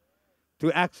family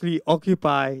to actually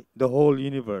occupy the whole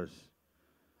universe,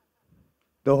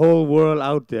 the whole world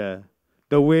out there,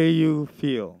 the way you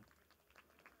feel.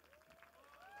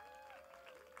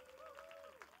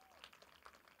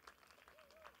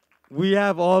 We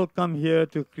have all come here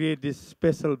to create this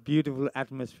special, beautiful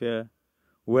atmosphere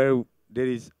where there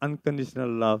is unconditional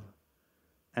love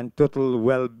and total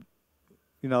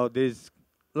there's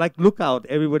like lookout,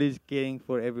 everybody's caring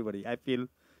for everybody. I feel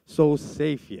so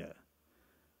safe here.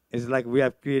 It's like we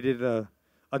have created a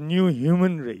new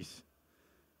human race,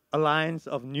 alliance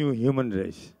of new human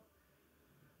race.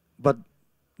 But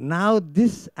now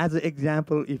this as an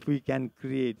example, if we can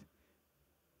create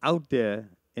out there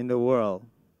in the world,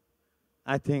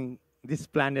 I think this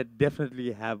planet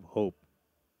definitely have hope.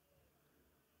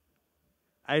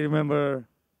 I remember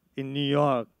in New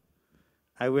York,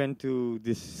 I went to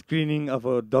this screening of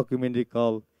a documentary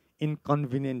called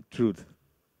Inconvenient Truth.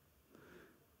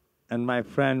 And my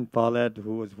friend Paulette,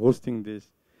 who was hosting this,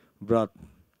 brought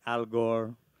Al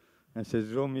Gore and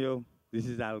says, Romeo, this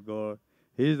is Al Gore.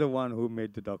 He's the one who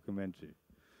made the documentary.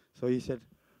 So he said,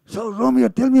 so Romeo,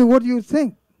 tell me what you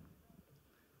think.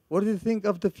 What do you think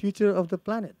of the future of the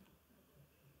planet?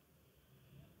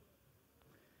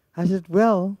 I said,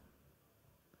 well,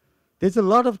 there's a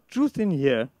lot of truth in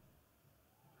here.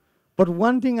 But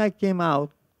one thing I came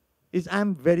out is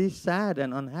I'm very sad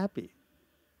and unhappy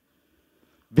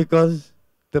because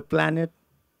the planet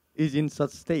is in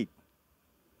such state.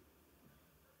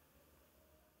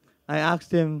 I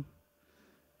asked him,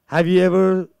 have you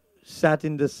ever sat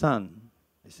in the sun?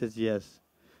 He says, yes.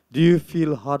 Do you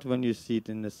feel hot when you sit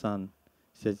in the sun?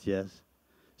 He says, yes.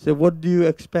 I said, what do you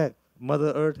expect?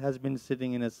 Mother Earth has been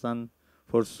sitting in the sun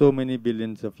for so many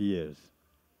billions of years.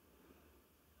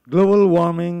 Global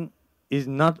warming is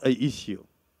not an issue.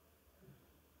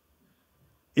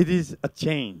 It is a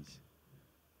change.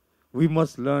 We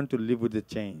must learn to live with the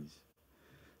change.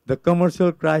 The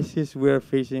commercial crisis we are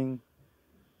facing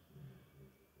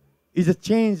is a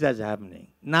change that's happening.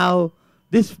 Now,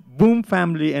 this Boom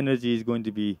family energy is going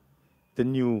to be the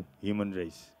new human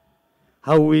race.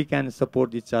 How we can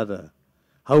support each other.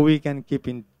 How we can keep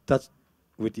in touch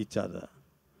with each other.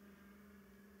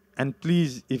 And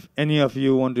please, if any of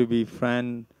you want to be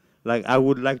friends, like I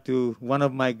would like to, one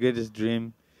of my greatest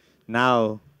dreams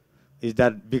now is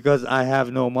that because I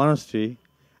have no monastery,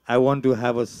 I want to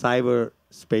have a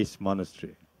cyberspace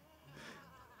monastery.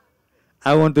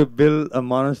 I want to build a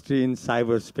monastery in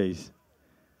cyberspace.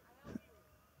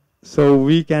 So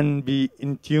we can be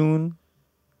in tune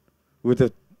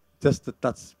with just a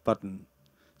touch button.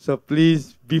 So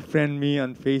please befriend me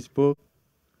on Facebook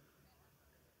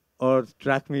or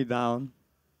track me down,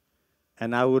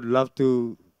 and I would love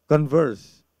to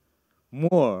converse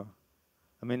more.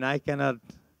 I mean, I cannot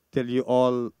tell you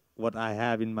all what I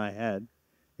have in my head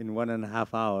in 1.5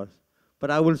 hours, but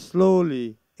I will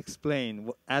slowly explain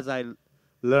as I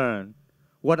learn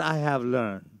what I have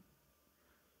learned.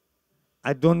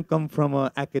 I don't come from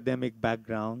an academic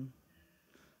background.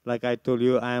 Like I told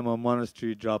you, I am a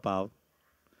monastery dropout.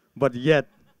 But yet,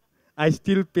 I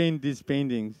still paint these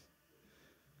paintings.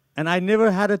 And I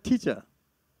never had a teacher.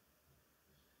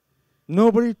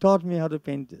 Nobody taught me how to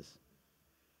paint this.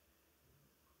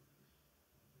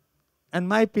 And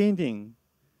my painting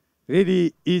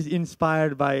really is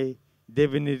inspired by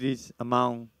divinities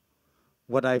among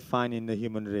what I find in the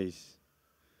human race.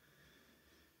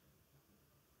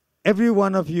 Every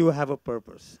one of you have a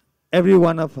purpose. Every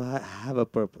one of us have a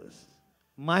purpose.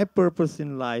 My purpose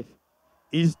in life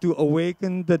is to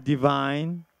awaken the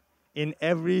divine in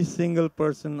every single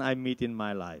person I meet in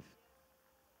my life.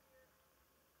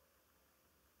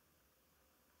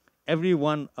 Every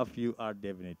one of you are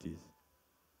divinities.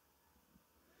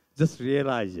 Just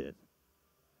realize it.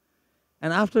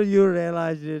 And after you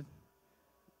realize it,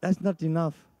 that's not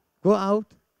enough. Go out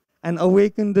and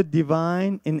awaken the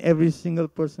divine in every single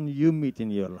person you meet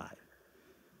in your life.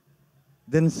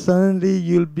 Then suddenly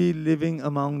you'll be living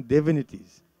among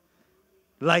divinities.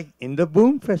 Like in the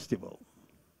Boom Festival.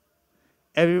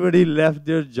 Everybody left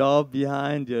their job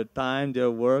behind, their time,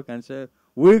 their work, and said,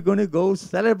 we're going to go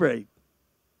celebrate.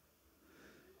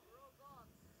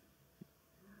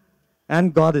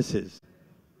 And goddesses.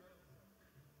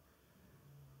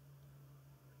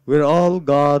 We're all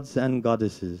gods and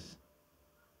goddesses.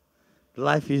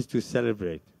 Life is to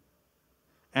celebrate.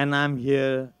 And I'm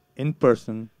here in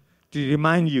person to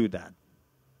remind you that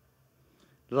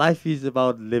life is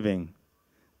about living,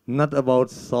 not about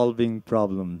solving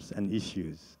problems and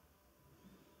issues.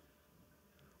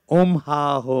 Om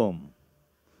Ha Hom.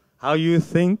 How you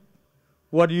think,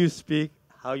 what you speak,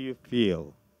 how you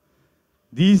feel.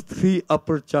 These three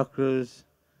upper chakras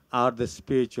are the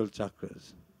spiritual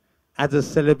chakras. As a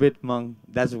celibate monk,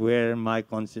 that's where my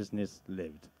consciousness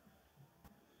lived.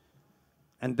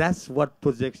 And that's what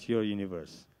projects your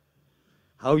universe.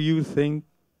 How you think,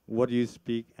 what you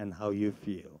speak, and how you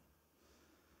feel.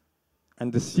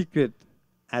 And the secret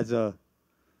as a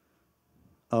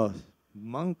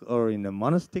monk or in a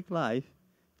monastic life,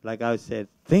 like I said,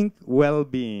 think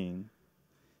well-being,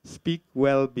 speak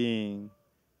well-being,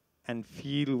 and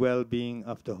feel well-being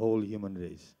of the whole human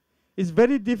race. It's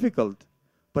very difficult,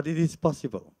 but it is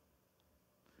possible.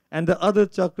 And the other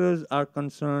chakras are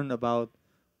concerned about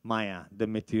Maya, the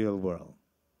material world.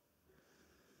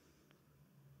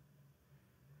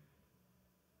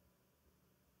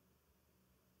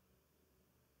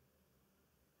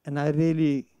 And I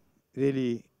really,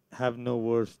 really have no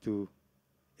words to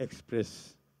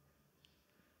express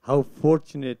how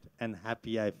fortunate and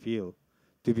happy I feel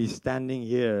to be standing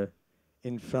here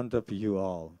in front of you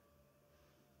all.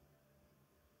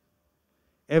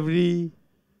 Every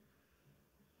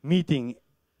meeting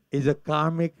is a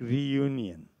karmic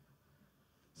reunion.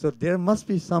 So there must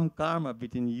be some karma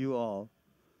between you all,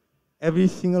 every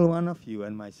single one of you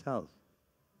and myself.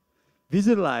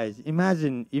 Visualize,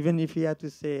 imagine, even if you had to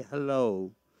say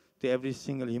hello to every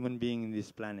single human being in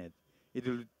this planet, it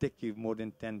will take you more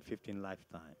than 10, 15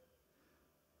 lifetimes.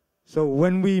 So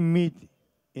when we meet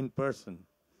in person,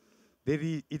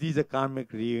 it is a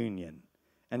karmic reunion.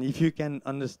 And if you can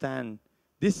understand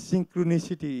this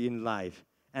synchronicity in life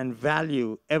and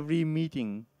value every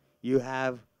meeting you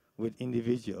have with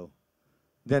individual,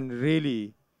 then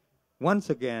really, once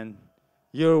again,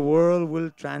 your world will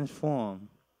transform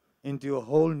into a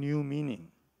whole new meaning.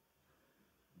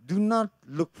 Do not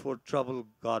look for trouble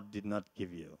God did not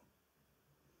give you.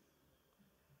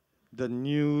 The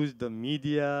news, the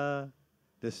media,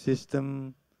 the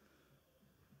system,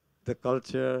 the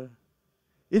culture.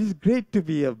 It is great to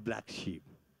be a black sheep.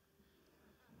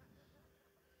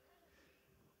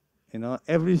 You know,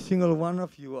 every single one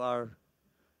of you are,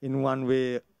 in one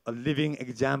way, a living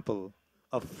example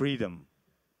of freedom.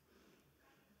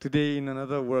 Today, in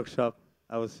another workshop,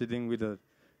 I was sitting with a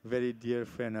very dear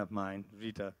friend of mine,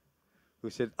 Rita, who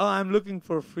said, oh, I'm looking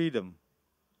for freedom.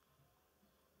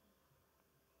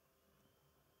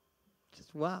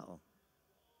 Just wow.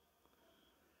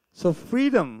 So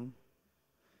freedom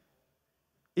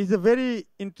is a very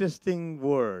interesting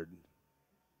word.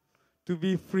 To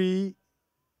be free,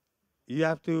 you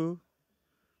have to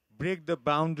break the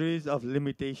boundaries of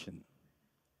limitation.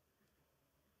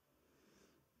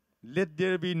 Let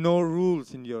there be no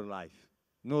rules in your life,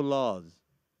 no laws.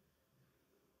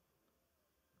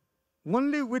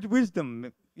 Only with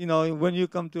wisdom, you know, when you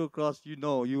come to a cross, you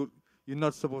know you're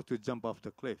not supposed to jump off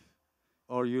the cliff,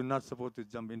 or you're not supposed to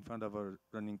jump in front of a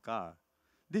running car.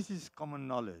 This is common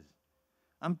knowledge.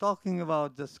 I'm talking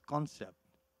about just concept.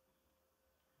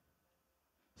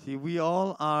 See, we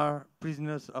all are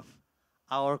prisoners of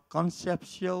our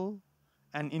conceptual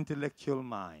and intellectual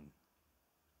mind.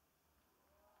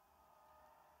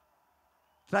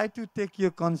 Try to take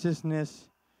your consciousness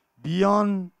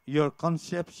beyond your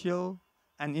conceptual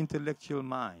and intellectual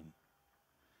mind.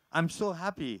 I'm so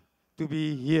happy to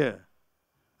be here.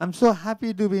 I'm so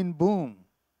happy to be in Boom.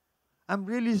 I'm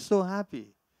really so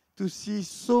happy to see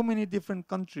so many different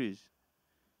countries.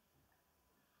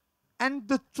 And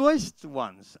the choiced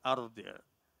ones out of there.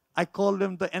 I call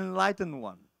them the enlightened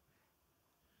one.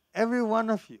 Every one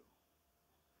of you,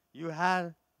 you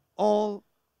had all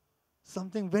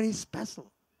something very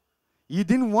special. You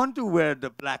didn't want to wear the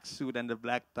black suit and the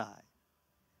black tie.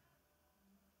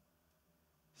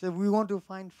 So we want to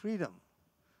find freedom.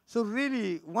 So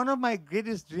really, one of my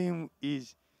greatest dreams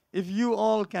is if you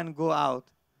all can go out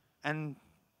and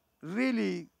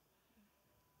really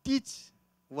teach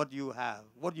what you have,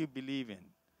 what you believe in.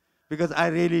 Because I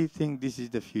really think this is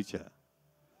the future.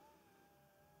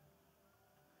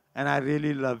 And I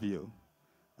really love you.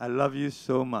 I love you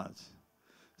so much.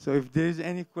 So if there is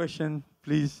any question,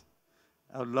 please,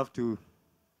 I would love to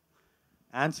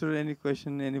answer any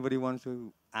question. Anybody wants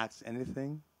to ask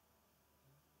anything?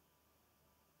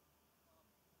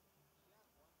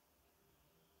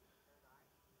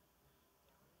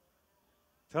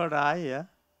 Third eye, yeah.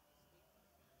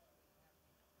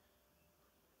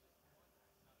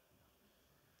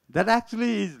 That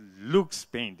actually is Luke's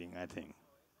painting, I think.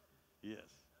 Yes.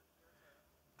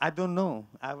 I don't know.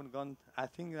 I haven't gone. I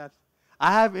think that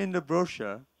I have in the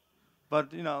brochure,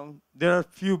 but you know, there are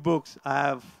few books. I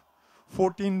have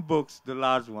 14 books, the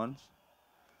large ones,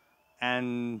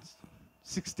 and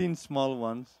 16 small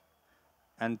ones,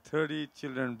 and 30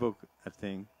 children book, I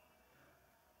think,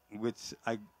 which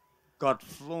I got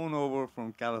flown over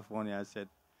from California. I said,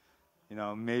 you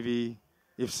know, maybe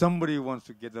if somebody wants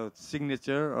to get a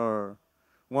signature or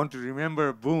want to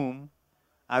remember Boom,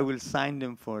 I will sign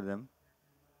them for them.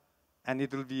 And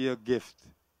it will be a gift,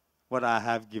 what I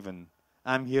have given.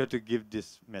 I'm here to give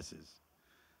this message,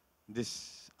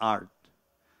 this art.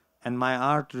 And my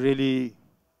art really,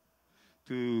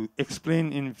 to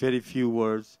explain in very few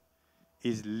words,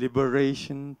 is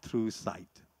liberation through sight.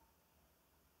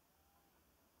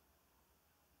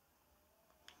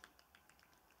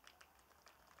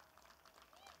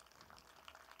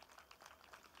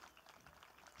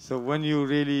 So when you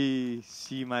really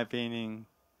see my painting,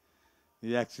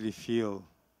 you actually feel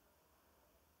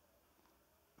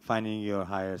finding your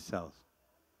higher self.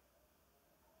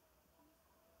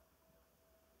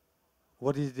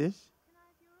 What is this?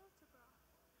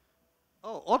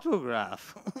 Can I have your autograph? Oh,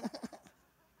 autograph.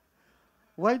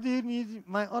 Why do you need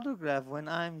my autograph when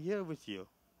I'm here with you?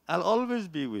 I'll always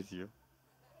be with you.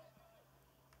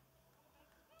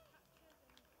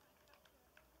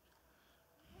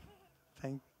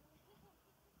 Thank.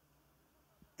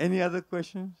 Any other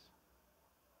questions?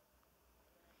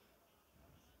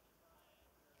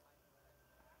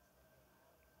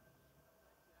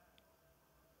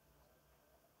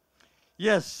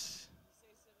 Yes.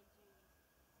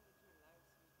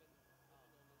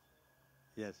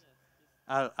 Yes.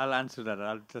 I'll answer that.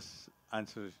 I'll just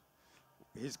answer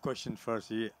his question first.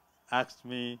 He asked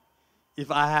me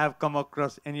if I have come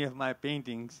across any of my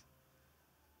paintings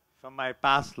from my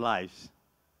past lives.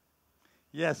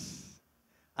 Yes.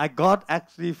 I got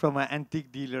actually from an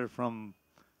antique dealer from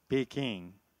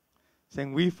Peking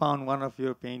saying, we found one of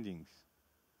your paintings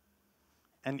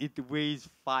and it weighs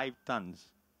 5 tons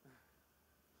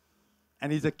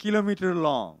and is a kilometer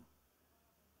long.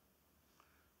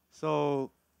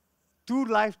 So 2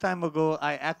 lifetime ago,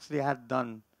 I actually had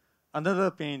done another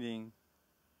painting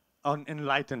on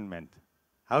enlightenment,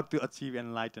 how to achieve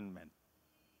enlightenment.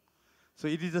 So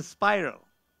it is a spiral.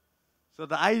 So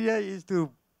the idea is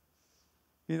to,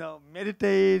 you know,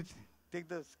 meditate, take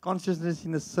the consciousness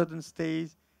in a certain stage,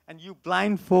 and you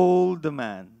blindfold the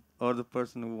man or the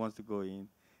person who wants to go in,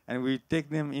 and we take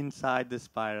them inside the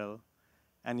spiral,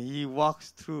 and he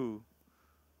walks through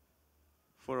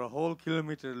for a whole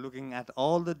kilometer looking at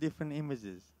all the different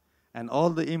images. And all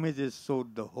the images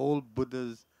showed the whole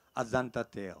Buddha's Ajanta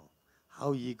tale,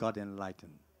 how he got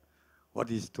enlightened, what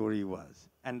his story was.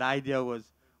 And the idea was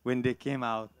when they came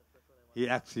out, he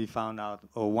actually found out,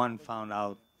 or one found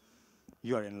out,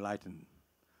 you are enlightened.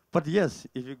 But yes,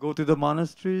 if you go to the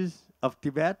monasteries of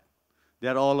Tibet,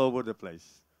 they're all over the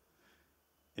place.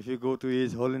 If you go to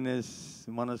His Holiness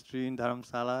Monastery in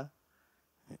Dharamsala,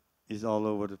 it's all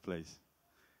over the place.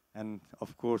 And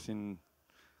of course, in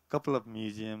a couple of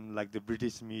museums, like the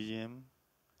British Museum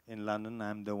in London,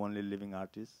 I'm the only living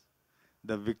artist.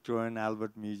 The Victor and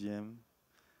Albert Museum,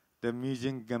 the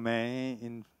Museum Gamay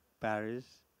in Paris,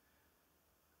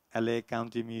 LA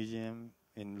County Museum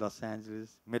in Los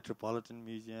Angeles, Metropolitan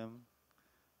Museum,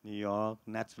 New York,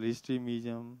 Natural History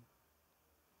Museum,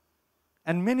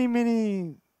 and many,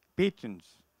 many patrons.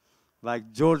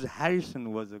 Like George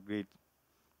Harrison was a great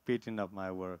patron of my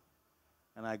work.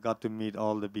 And I got to meet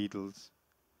all the Beatles,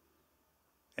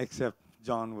 except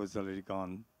John was already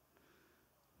gone.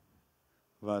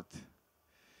 But,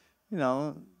 you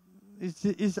know,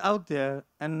 it's out there,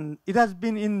 and it has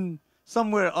been in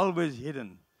somewhere always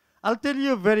hidden. I'll tell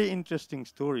you a very interesting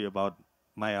story about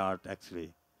my art,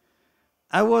 actually.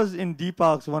 I was in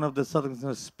Deepak's, one of the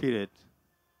Southern Spirit,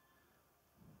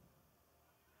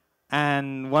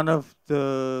 and one of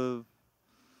the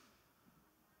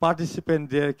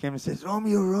participants there came and says,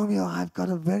 Romeo, Romeo, I've got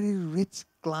a very rich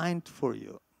client for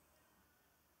you.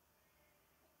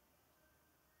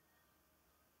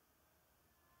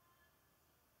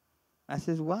 I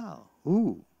says, wow,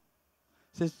 who?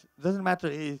 Says, doesn't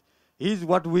matter, he's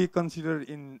what we consider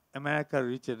in America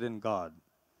richer than God.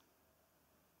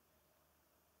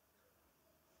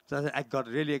 So I got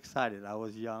really excited. I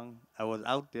was young. I was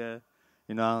out there.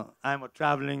 You know, I'm a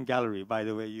traveling gallery, by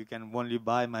the way. You can only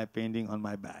buy my painting on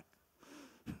my back.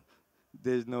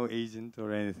 There's no agent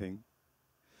or anything.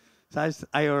 So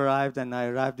I arrived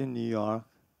in New York.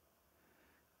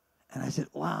 And I said,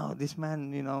 wow, this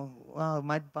man, you know, wow,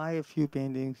 might buy a few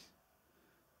paintings,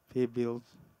 pay bills.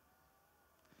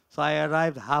 So I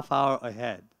arrived half hour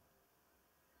ahead.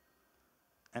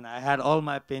 And I had all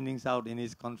my paintings out in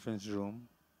his conference room.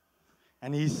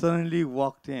 And he suddenly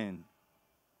walked in.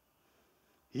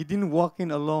 He didn't walk in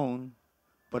alone,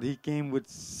 but he came with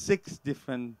 6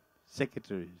 different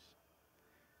secretaries.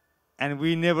 And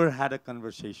we never had a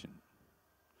conversation.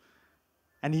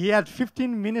 And he had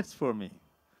 15 minutes for me.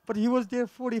 But he was there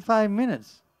 45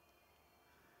 minutes.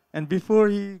 And before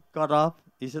he got up,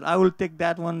 he said, I will take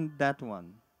that one, that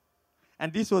one.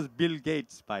 And this was Bill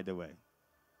Gates, by the way.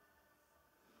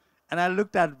 And I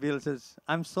looked at Bill and says,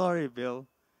 I'm sorry, Bill.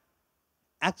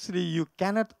 Actually, you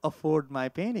cannot afford my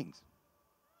paintings.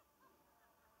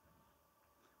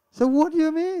 So what do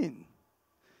you mean?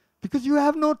 Because you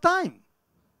have no time.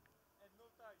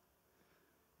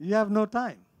 You have no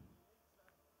time.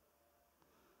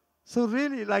 So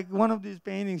really, like one of these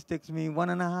paintings takes me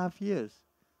 1.5 years.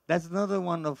 That's another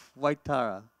one of White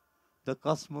Tara, the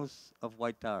cosmos of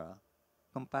White Tara,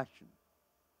 compassion.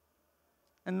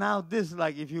 And now this,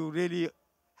 like if you really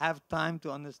have time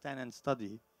to understand and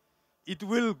study, it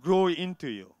will grow into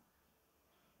you.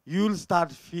 You'll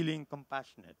start feeling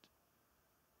compassionate.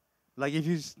 Like if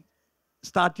you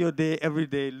start your day every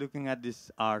day looking at this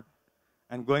art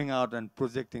and going out and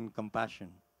projecting compassion,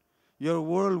 your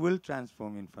world will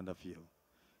transform in front of you.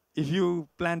 If you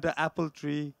plant an apple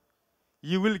tree,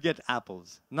 you will get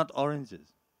apples, not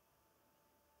oranges.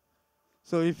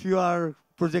 So if you are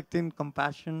projecting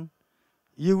compassion,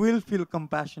 you will feel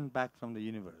compassion back from the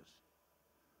universe.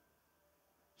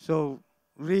 So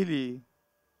really,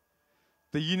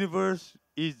 the universe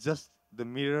is just the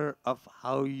mirror of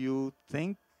how you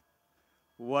think,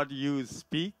 what you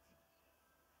speak,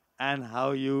 and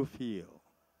how you feel.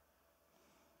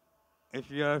 If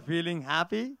you are feeling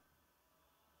happy,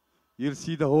 you'll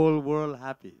see the whole world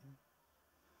happy.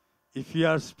 If you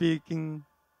are speaking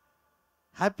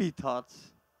happy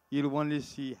thoughts, you'll only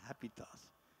see happy thoughts.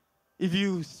 If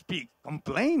you speak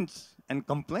complaints and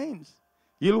complaints,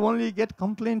 you'll only get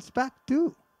complaints back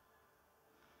too.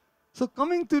 So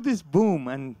coming to this boom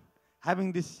and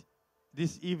having this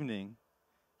evening,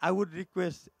 I would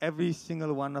request every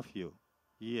single one of you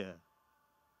here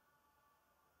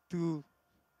to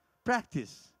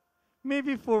practice,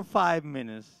 maybe for 5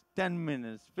 minutes, 10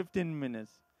 minutes, 15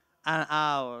 minutes, an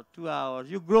hour, 2 hours,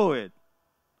 you grow it.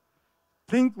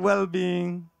 Think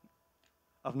well-being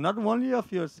of not only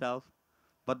of yourself,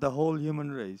 but the whole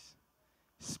human race.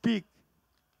 Speak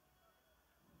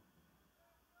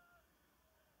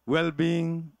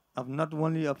well-being of not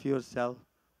only of yourself,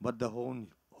 but the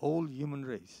whole human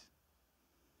race.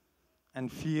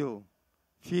 And feel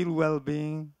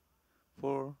well-being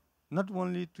for not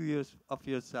only of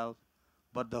yourself,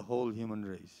 but the whole human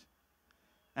race.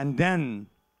 And then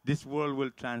this world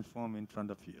will transform in front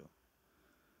of you.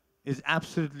 It's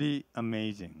absolutely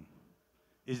amazing.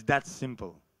 It's that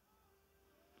simple.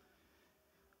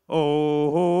 Om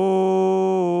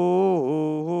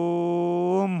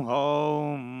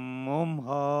Hum, Om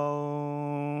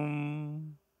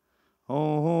Hum,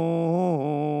 Om.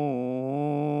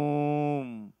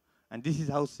 And this is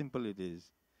how simple it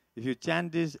is. If you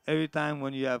chant this every time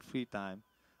when you have free time,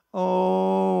 Om,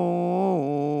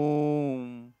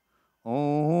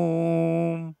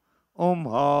 Om, Om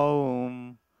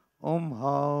Hum, Om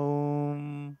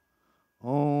Hum,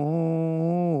 Om,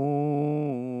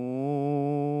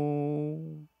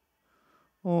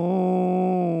 Om,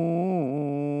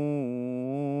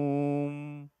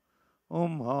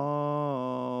 Om Hum,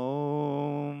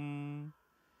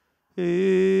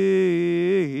 Hey,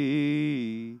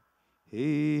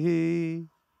 Hey,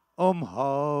 Om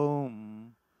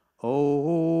Hum,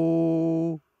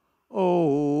 Oh,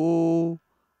 Oh,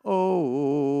 Om,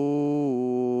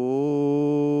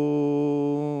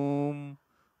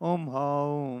 Om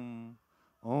Hum,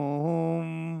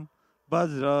 Om.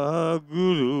 Vajra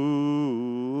Guru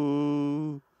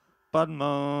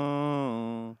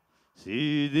Padma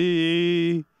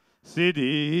Siddhi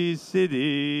Siddhi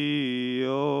Siddhi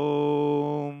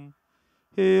Om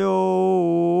He Om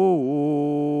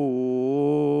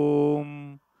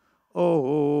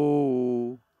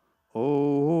Oh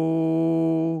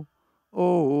Oh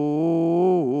Om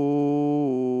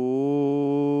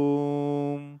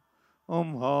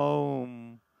Om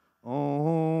Hum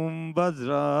Om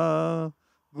Vajra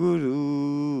Guru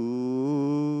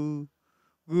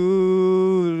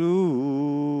Guru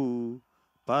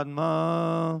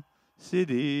Padma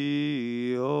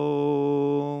Siddhi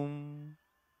Om.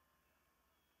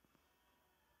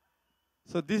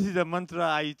 So this is a mantra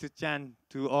I used to chant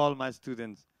to all my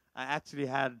students. I actually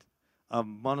had a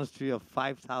monastery of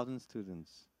 5,000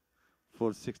 students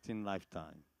for 16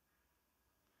 lifetime,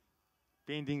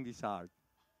 painting this art.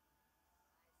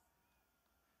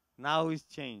 Now it's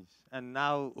changed, and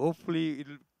now hopefully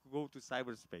it'll go to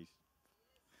cyberspace.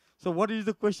 So what is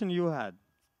the question you had?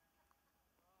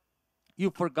 You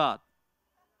forgot.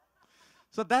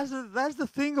 So that's the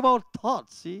thing about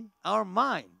thoughts, see? Our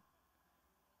mind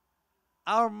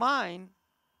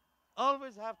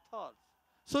always have thoughts.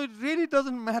 So it really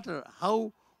doesn't matter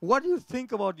what you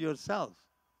think about yourself,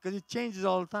 because it changes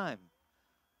all the time.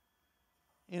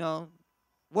 You know,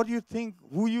 what you think,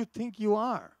 who you think you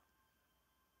are,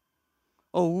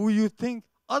 or who you think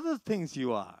other things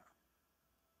you are.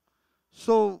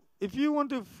 So if you want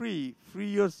to free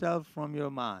yourself from your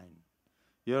mind,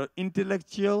 your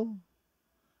intellectual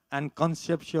and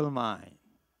conceptual mind,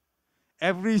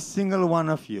 every single one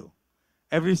of you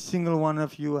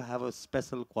have a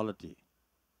special quality,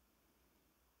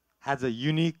 has a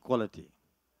unique quality.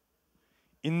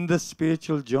 In the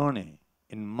spiritual journey,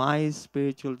 in my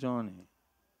spiritual journey,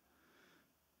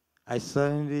 I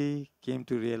suddenly came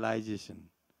to realization,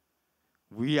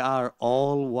 we are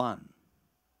all one.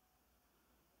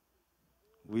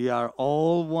 We are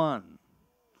all one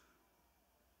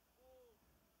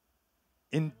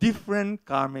in different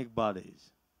karmic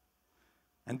bodies.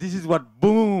 And this is what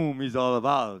Boom is all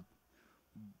about.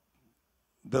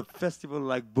 The festival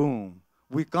like Boom.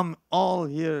 We come all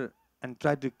here and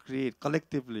try to create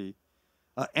collectively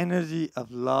an energy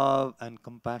of love and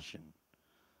compassion.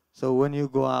 So when you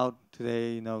go out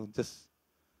today, just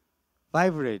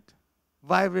vibrate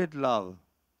love.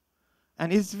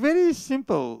 And it's very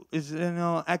simple. It's,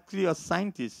 actually a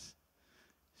scientist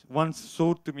once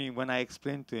showed to me when I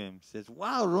explained to him. Says,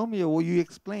 wow, Romeo, what you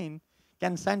explain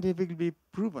can scientifically be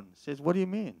proven. Says, what do you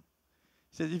mean?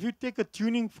 Says, if you take a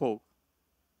tuning fork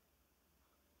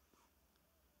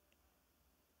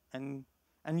and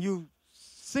you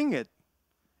sing it,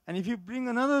 and if you bring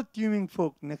another tuning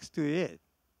fork next to it,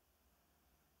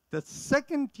 the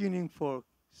second tuning fork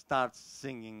starts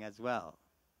singing as well.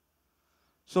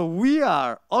 So we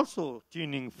are also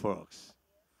tuning forks.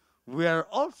 We are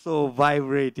also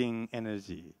vibrating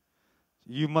energy.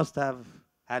 You must have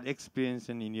had experience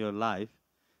in your life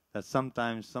that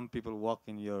sometimes some people walk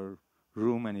in your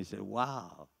room and you say,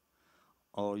 wow.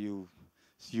 Or you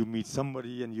meet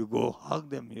somebody and you go hug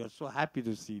them. You're so happy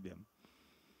to see them.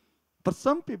 But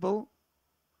some people,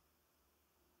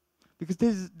 because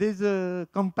there's a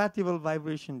compatible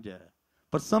vibration there.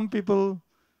 But some people,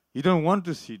 you don't want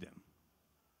to see them.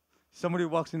 Somebody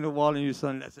walks in the wall and you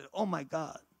suddenly say, oh my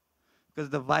God, because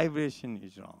the vibration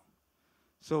is wrong.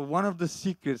 So one of the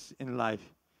secrets in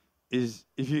life is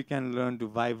if you can learn to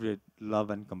vibrate love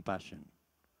and compassion.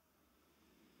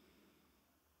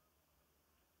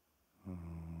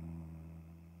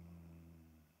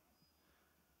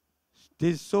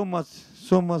 There's so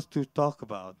much to talk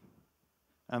about.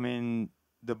 I mean,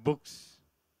 the books,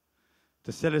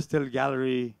 the Celestial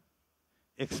Gallery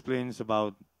explains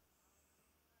about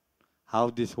how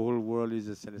this whole world is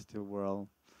a celestial world.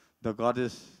 The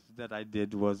goddess that I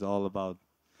did was all about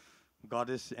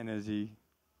goddess energy,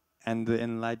 and the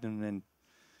enlightenment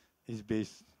is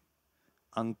based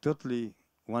on totally,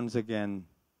 once again,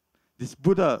 this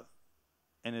Buddha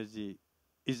energy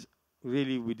is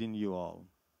really within you all.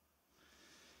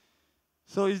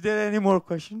 So is there any more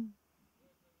question?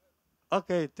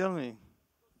 Okay, tell me.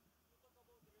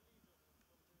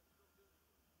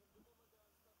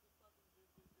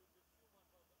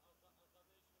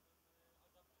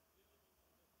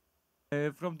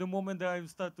 From the moment that I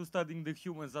start to studying the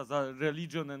humans as a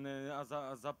religion and as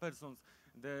a persons,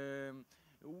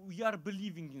 we are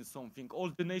believing in something. All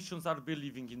the nations are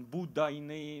believing in Buddha,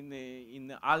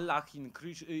 in Allah, in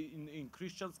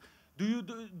Christians. Do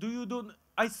you don't?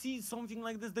 I see something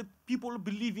like this, that people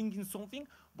believing in something,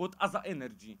 but as an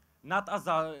energy. not as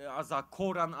a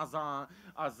Quran,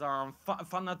 as a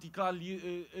fanatical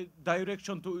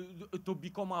direction to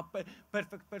become a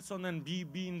perfect person and be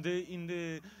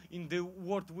in the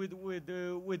world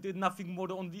with nothing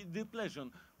more on the pleasure,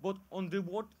 but on the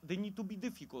world they need to be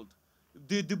difficult.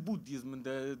 The Buddhism,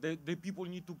 the people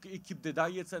need to keep the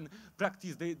diets and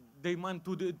practice they mind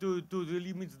to the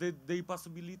limits the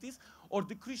possibilities, or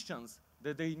the Christians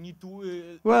that they need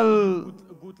to Well,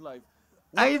 live good life.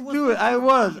 I What was do.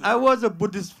 different for you? I was a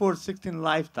Buddhist for 16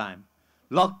 lifetime,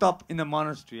 locked up in a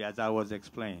monastery, as I was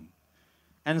explained.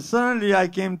 And suddenly I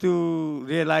came to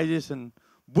realization,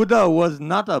 Buddha was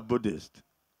not a Buddhist.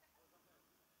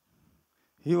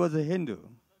 He was a Hindu.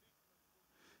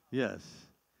 Yes.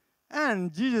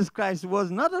 And Jesus Christ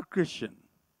was not a Christian.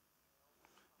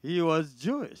 He was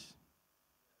Jewish.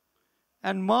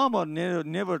 And Muhammad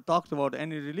never talked about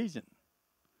any religion.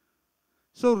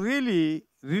 So really,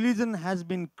 religion has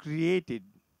been created.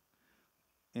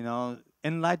 You know,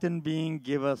 enlightened being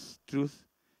gave us truth.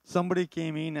 Somebody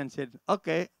came in and said,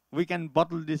 okay, we can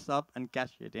bottle this up and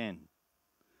cash it in.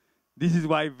 This is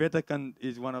why Vatican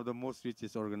is one of the most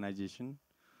richest organizations.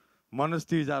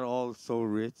 Monasteries are all so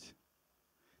rich.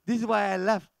 This is why I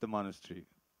left the monastery,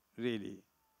 really.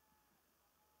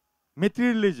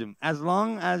 Materialism, as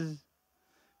long as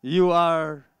you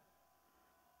are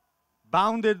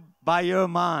bounded by your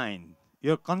mind,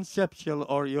 your conceptual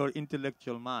or your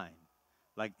intellectual mind,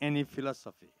 like any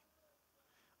philosophy,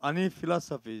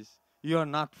 you are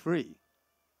not free.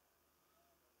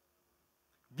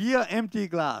 Be an empty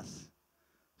glass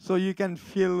so you can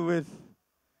fill with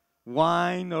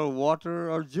wine or water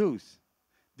or juice.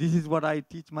 This is what I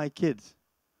teach my kids.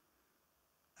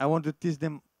 I want to teach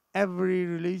them every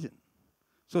religion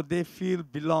so they feel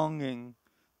belonging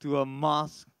to a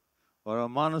mosque or a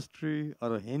monastery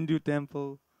or a Hindu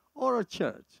temple or a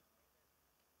church.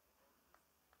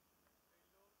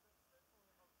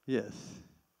 Yes.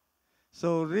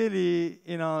 So really,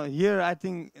 here I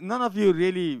think none of you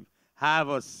really have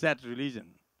a set religion.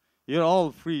 You're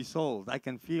all free souls. I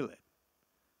can feel it.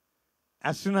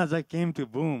 As soon as I came to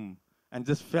Boom and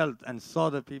just felt and saw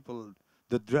the people,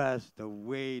 the dress, the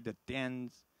way, the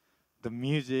dance, the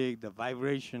music, the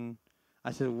vibration,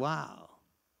 I said, wow,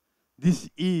 this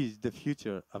is the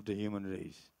future of the human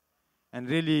race. And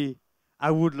really,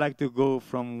 I would like to go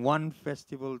from one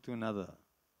festival to another,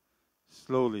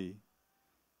 slowly,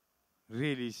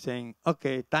 really saying,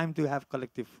 okay, time to have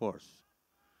collective force.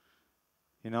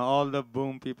 All the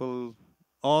Boom people,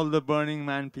 all the Burning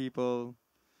Man people,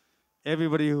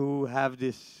 everybody who have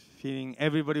this feeling,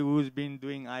 everybody who's been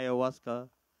doing ayahuasca,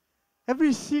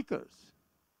 every seekers.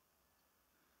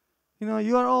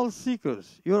 You are all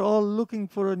seekers. You're all looking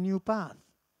for a new path.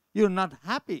 You're not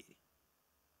happy.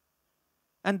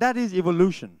 And that is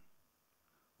evolution.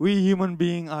 We human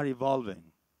beings are evolving.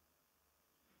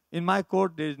 In my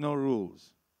court, there is no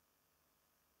rules.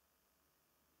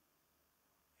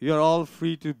 You're all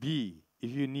free to be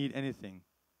if you need anything.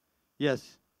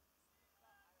 Yes.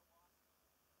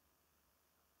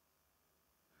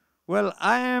 Well,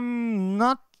 I am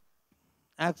not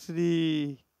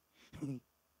actually,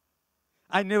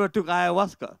 I never took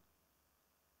ayahuasca.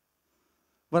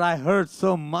 But I heard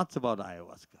so much about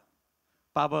ayahuasca.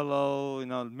 Pablo,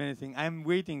 many things. I'm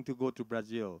waiting to go to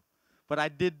Brazil. But I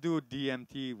did do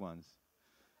DMT once.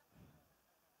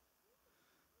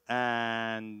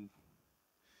 And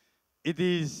it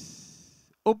is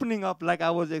opening up, like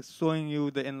I was showing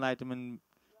you the enlightenment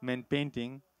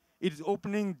painting. It is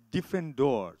opening different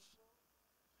doors.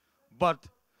 But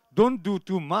don't do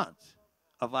too much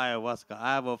of ayahuasca.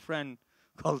 I have a friend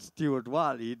called Stuart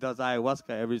Wall. He does ayahuasca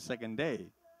every second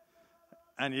day.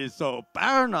 And he's so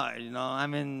paranoid,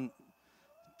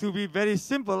 to be very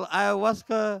simple,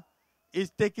 ayahuasca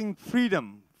is taking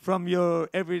freedom from your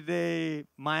everyday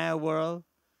Maya world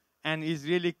and is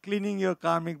really cleaning your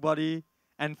karmic body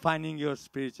and finding your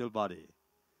spiritual body.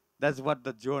 That's what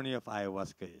the journey of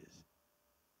ayahuasca is.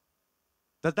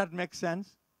 Does that make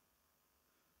sense?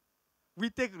 We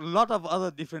take a lot of other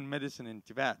different medicine in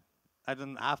Tibet. I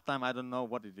don't know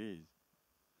what it is.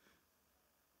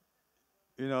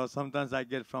 Sometimes I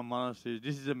get from monasteries,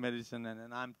 this is a medicine, and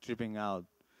then I'm tripping out.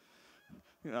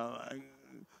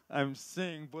 I'm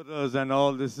seeing Buddhas and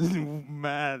all this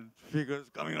mad figures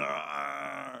coming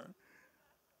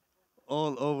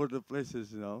all over the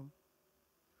places,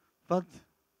 But,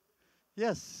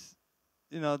 yes,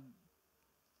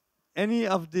 any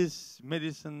of this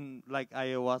medicine like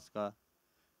ayahuasca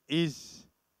is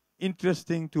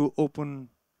interesting to open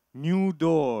new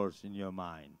doors in your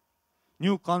mind,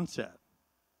 new concept.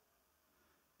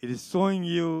 It is showing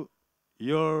you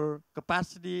your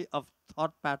capacity of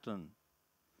thought pattern.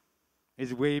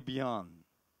 is way beyond.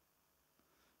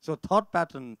 So thought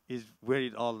pattern is where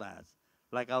it all lies.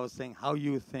 Like I was saying, how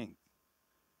you think.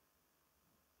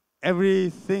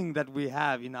 Everything that we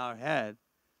have in our head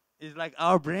is like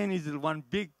our brain is one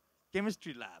big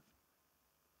chemistry lab.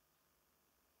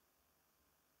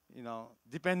 You know,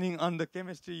 depending on the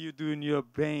chemistry you do in your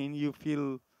brain, you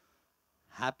feel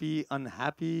happy,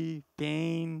 unhappy,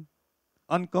 pain,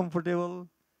 uncomfortable,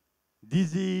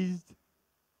 diseased.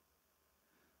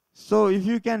 So if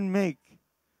you can make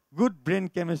good brain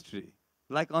chemistry,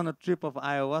 like on a trip of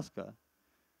ayahuasca,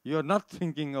 you're not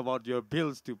thinking about your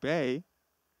bills to pay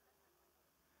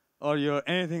or you're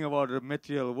anything about the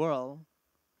material world.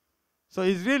 So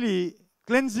it's really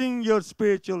cleansing your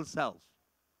spiritual self.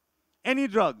 Any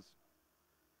drugs.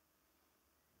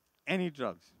 Any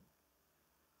drugs.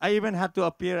 I even had to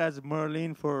appear as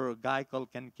Merlin for a guy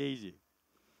called Kankezi.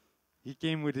 He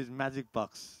came with his magic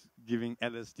box giving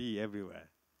LSD everywhere.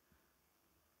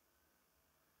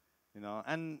 You know,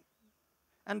 and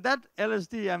that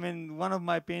LSD, I mean, one of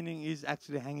my painting is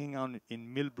actually hanging out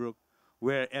in Millbrook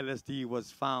where LSD was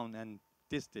found and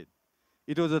tested.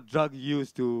 It was a drug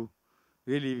used to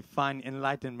really find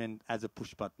enlightenment as a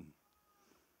push button.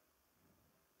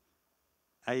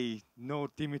 I know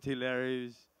Timothy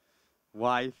Leary's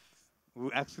wife,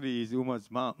 who actually is Uma's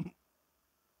mom,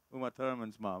 Uma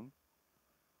Thurman's mom,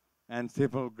 and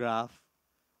several Graf.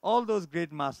 All those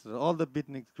great masters, all the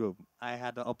beatnik group, I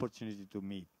had the opportunity to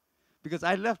meet. Because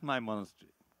I left my monastery.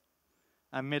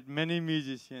 I met many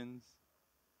musicians,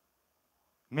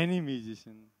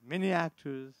 many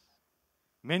actors,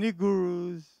 many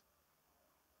gurus.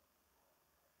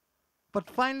 But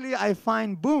finally I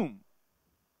find, boom.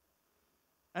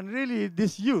 And really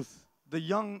this youth, the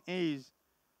young age,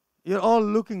 you're all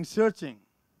looking, searching.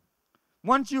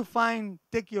 Once you find,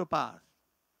 take your path.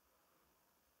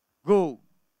 Go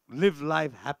live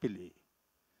life happily.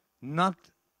 Not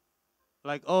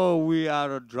like, oh, we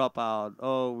are a dropout.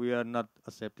 Oh, we are not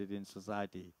accepted in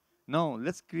society. No,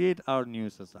 let's create our new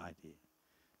society.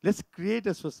 Let's create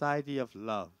a society of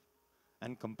love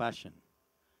and compassion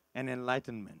and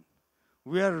enlightenment.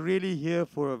 We are really here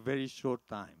for a very short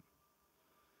time.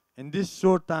 In this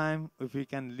short time, if we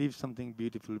can leave something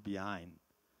beautiful behind,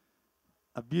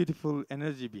 a beautiful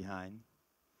energy behind,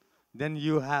 then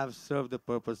you have served the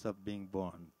purpose of being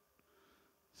born.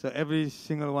 So every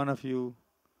single one of you,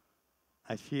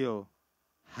 I feel,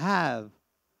 have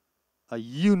a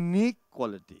unique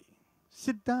quality.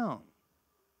 Sit down.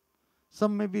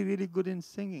 Some may be really good in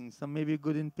singing, some may be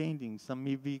good in painting, some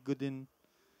may be good in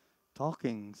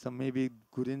talking, some may be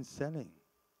good in selling.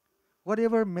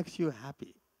 Whatever makes you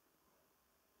happy.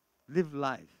 Live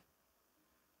life.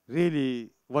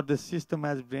 Really, what the system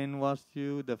has brainwashed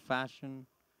you, the fashion,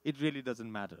 it really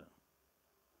doesn't matter.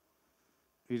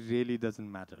 It really doesn't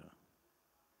matter.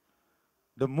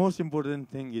 The most important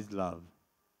thing is love.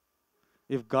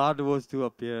 If God was to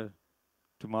appear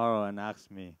tomorrow and ask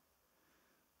me,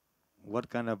 what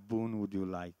kind of boon would you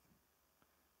like?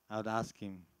 I would ask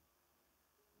him,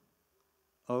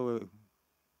 oh,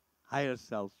 higher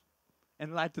self,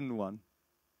 enlightened one,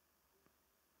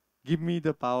 give me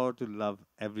the power to love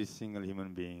every single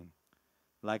human being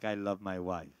like I love my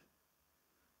wife,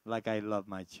 like I love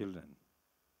my children,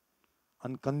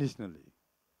 unconditionally.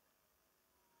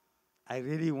 I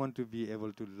really want to be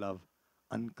able to love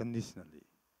unconditionally.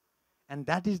 And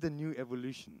that is the new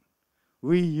evolution.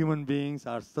 We human beings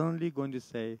are suddenly going to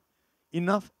say,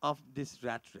 enough of this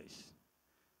rat race,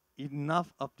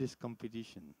 enough of this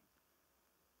competition.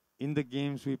 In the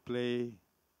games we play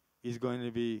is going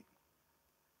to be,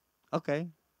 okay,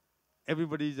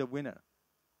 everybody is a winner.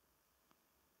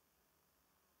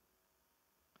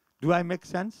 Do I make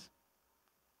sense?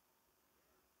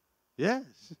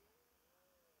 Yes.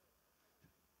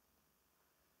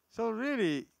 So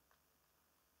really,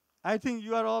 I think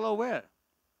you are all aware.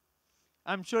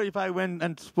 I'm sure if I went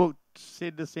and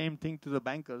said the same thing to the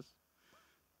bankers,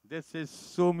 they say,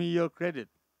 show me your credit.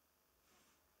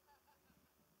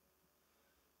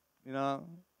 You know,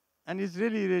 and it's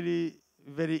really, really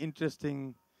very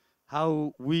interesting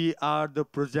how we are the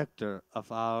projector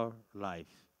of our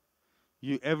life.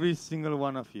 You, every single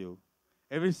one of you,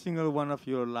 every single one of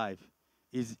your life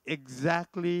is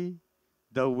exactly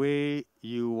the way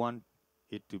you want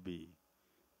it to be.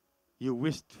 You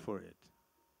wished for it.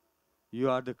 You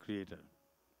are the creator.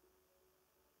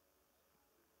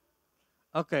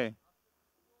 Okay.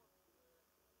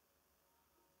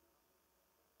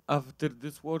 After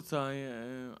these words,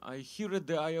 I hear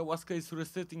the ayahuasca is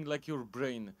resetting like your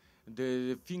brain.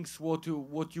 the things what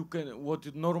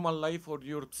normal life or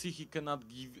your psyche cannot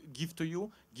give to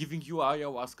you, giving you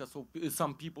ayahuasca. So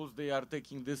some people they are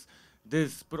taking this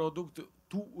product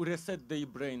to reset their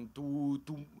brain, to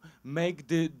make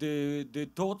the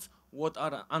thoughts what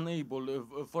are unable.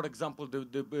 For example,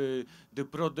 the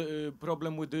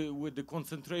problem with the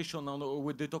concentration or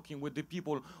with the talking with the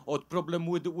people, or problem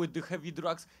with the heavy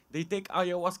drugs. They take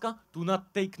ayahuasca to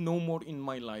not take no more in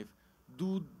my life.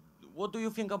 What do you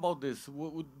think about this?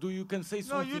 Do you can say No,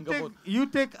 something about? you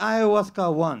take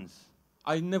ayahuasca once.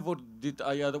 I never did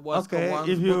ayahuasca Okay, once,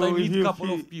 if but I you meet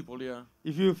couple of people. Yeah,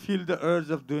 if you feel the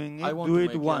urge of doing I it, want do to it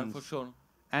make, yeah, once for sure.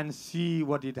 and see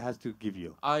what it has to give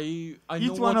you. I know Each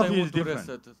one what of I you is want to different.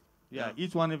 reset. Yeah,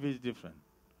 each one of it is different.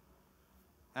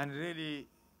 And really,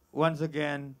 once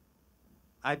again,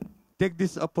 I take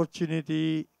this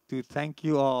opportunity to thank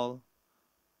you all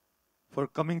for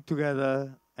coming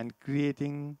together and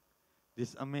creating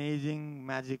this amazing,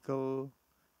 magical,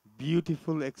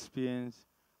 beautiful experience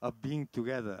of being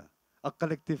together, a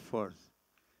collective force.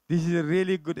 This is a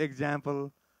really good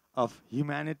example of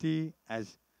humanity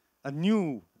as a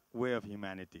new way of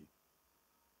humanity.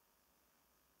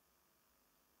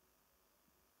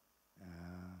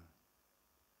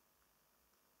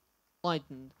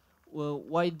 Enlightened. Well,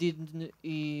 why didn't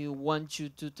he want you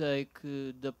to take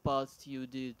the path you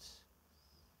did?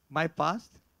 My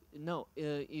past? No,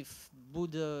 if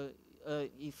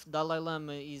if Dalai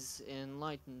Lama is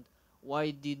enlightened,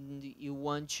 why didn't he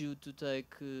want you to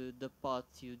take the path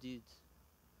you did?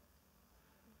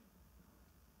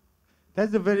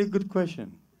 That's a very good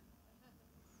question.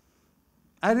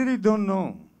 I really don't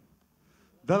know.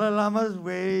 Dalai Lama's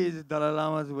way is Dalai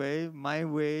Lama's way. My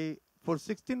way, for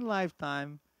 16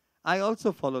 lifetime, I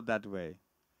also followed that way.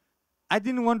 I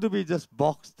didn't want to be just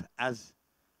boxed as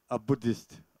a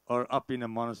Buddhist or up in a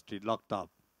monastery, locked up.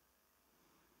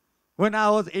 When I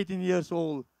was 18 years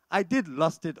old, I did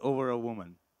lusted over a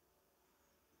woman.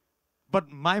 But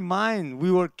my mind,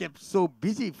 we were kept so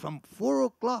busy from 4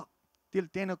 o'clock till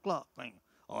 10 o'clock. Going,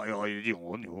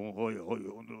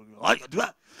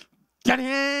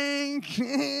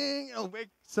 wake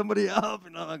somebody up,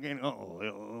 again.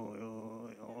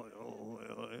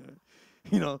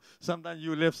 Sometimes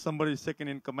you left somebody second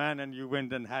in command and you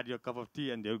went and had your cup of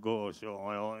tea and they'll go,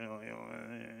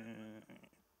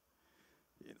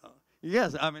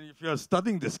 Yes, I mean, if you're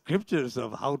studying the scriptures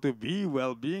of how to be,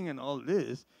 well-being and all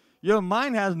this, your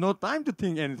mind has no time to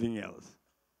think anything else.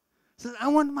 So I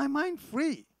want my mind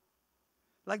free.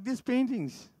 Like these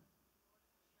paintings.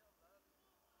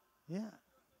 Yeah.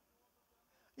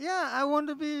 Yeah, I want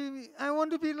to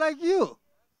be like you.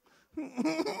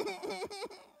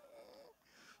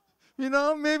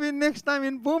 Maybe next time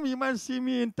in Boom you might see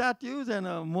me in tattoos and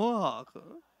a mohawk.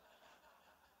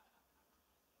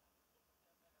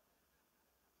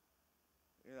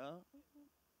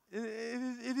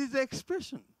 It is the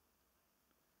expression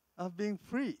of being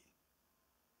free.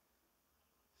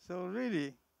 So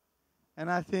really,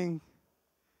 and I think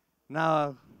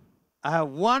now I have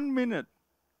 1 minute.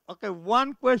 Okay,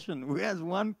 one question. Who has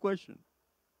one question?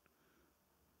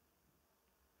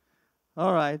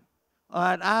 All right. All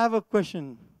right, I have a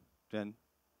question then.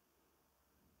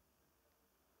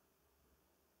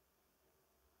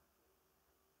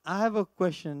 I have a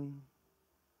question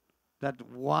that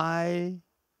why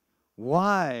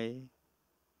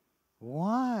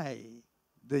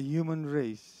the human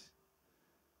race,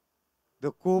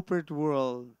 the corporate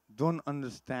world don't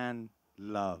understand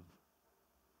love.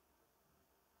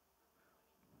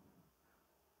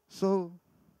 So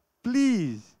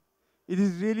please, it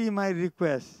is really my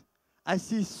request. I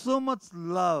see so much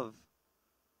love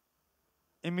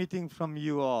emitting from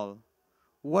you all.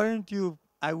 Why don't you,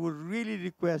 I would really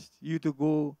request you to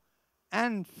go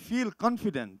and feel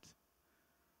confident,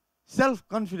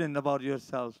 self-confident about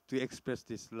yourself to express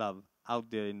this love out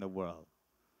there in the world.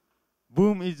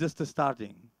 Boom is just a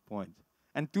starting point.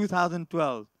 And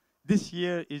 2012, this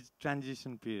year is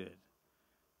transition period.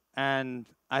 And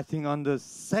I think on the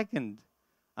 2nd,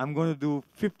 I'm going to do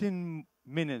 15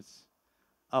 minutes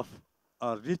of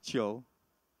a ritual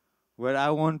where I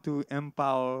want to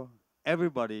empower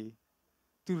everybody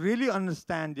to really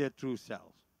understand their true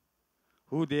self,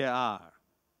 who they are.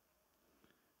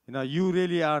 You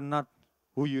really are not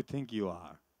who you think you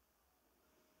are.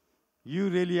 You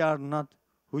really are not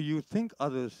who you think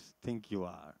others think you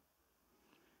are.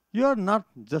 You are not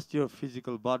just your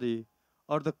physical body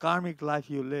or the karmic life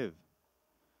you live.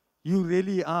 You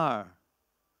really are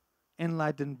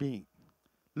enlightened being.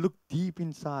 Look deep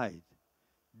inside.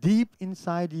 Deep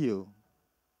inside you,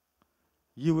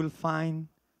 you will find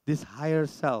this higher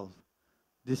self,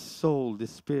 this soul,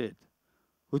 this spirit,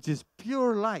 which is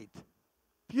pure light,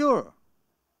 pure,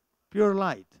 pure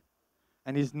light,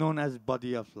 and is known as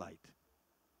body of light.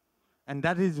 And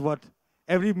that is what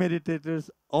every meditators,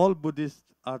 all Buddhists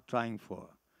are trying for,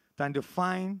 trying to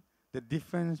find the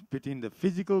difference between the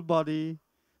physical body,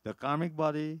 the karmic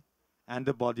body, and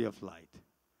the body of light.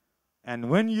 And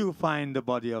when you find the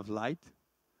body of light,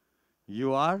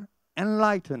 you are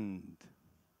enlightened.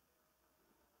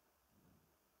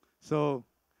 So,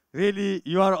 really,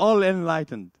 you are all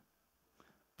enlightened.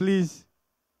 Please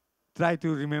try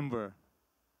to remember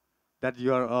that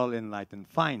you are all enlightened.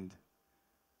 Find.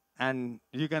 And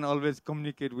you can always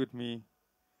communicate with me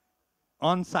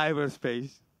on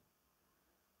cyberspace.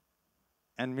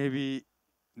 And maybe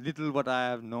little what I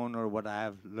have known or what I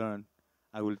have learned,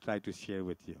 I will try to share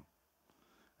with you.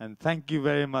 And thank you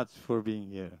very much for being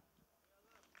here.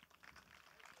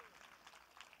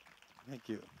 Thank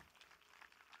you.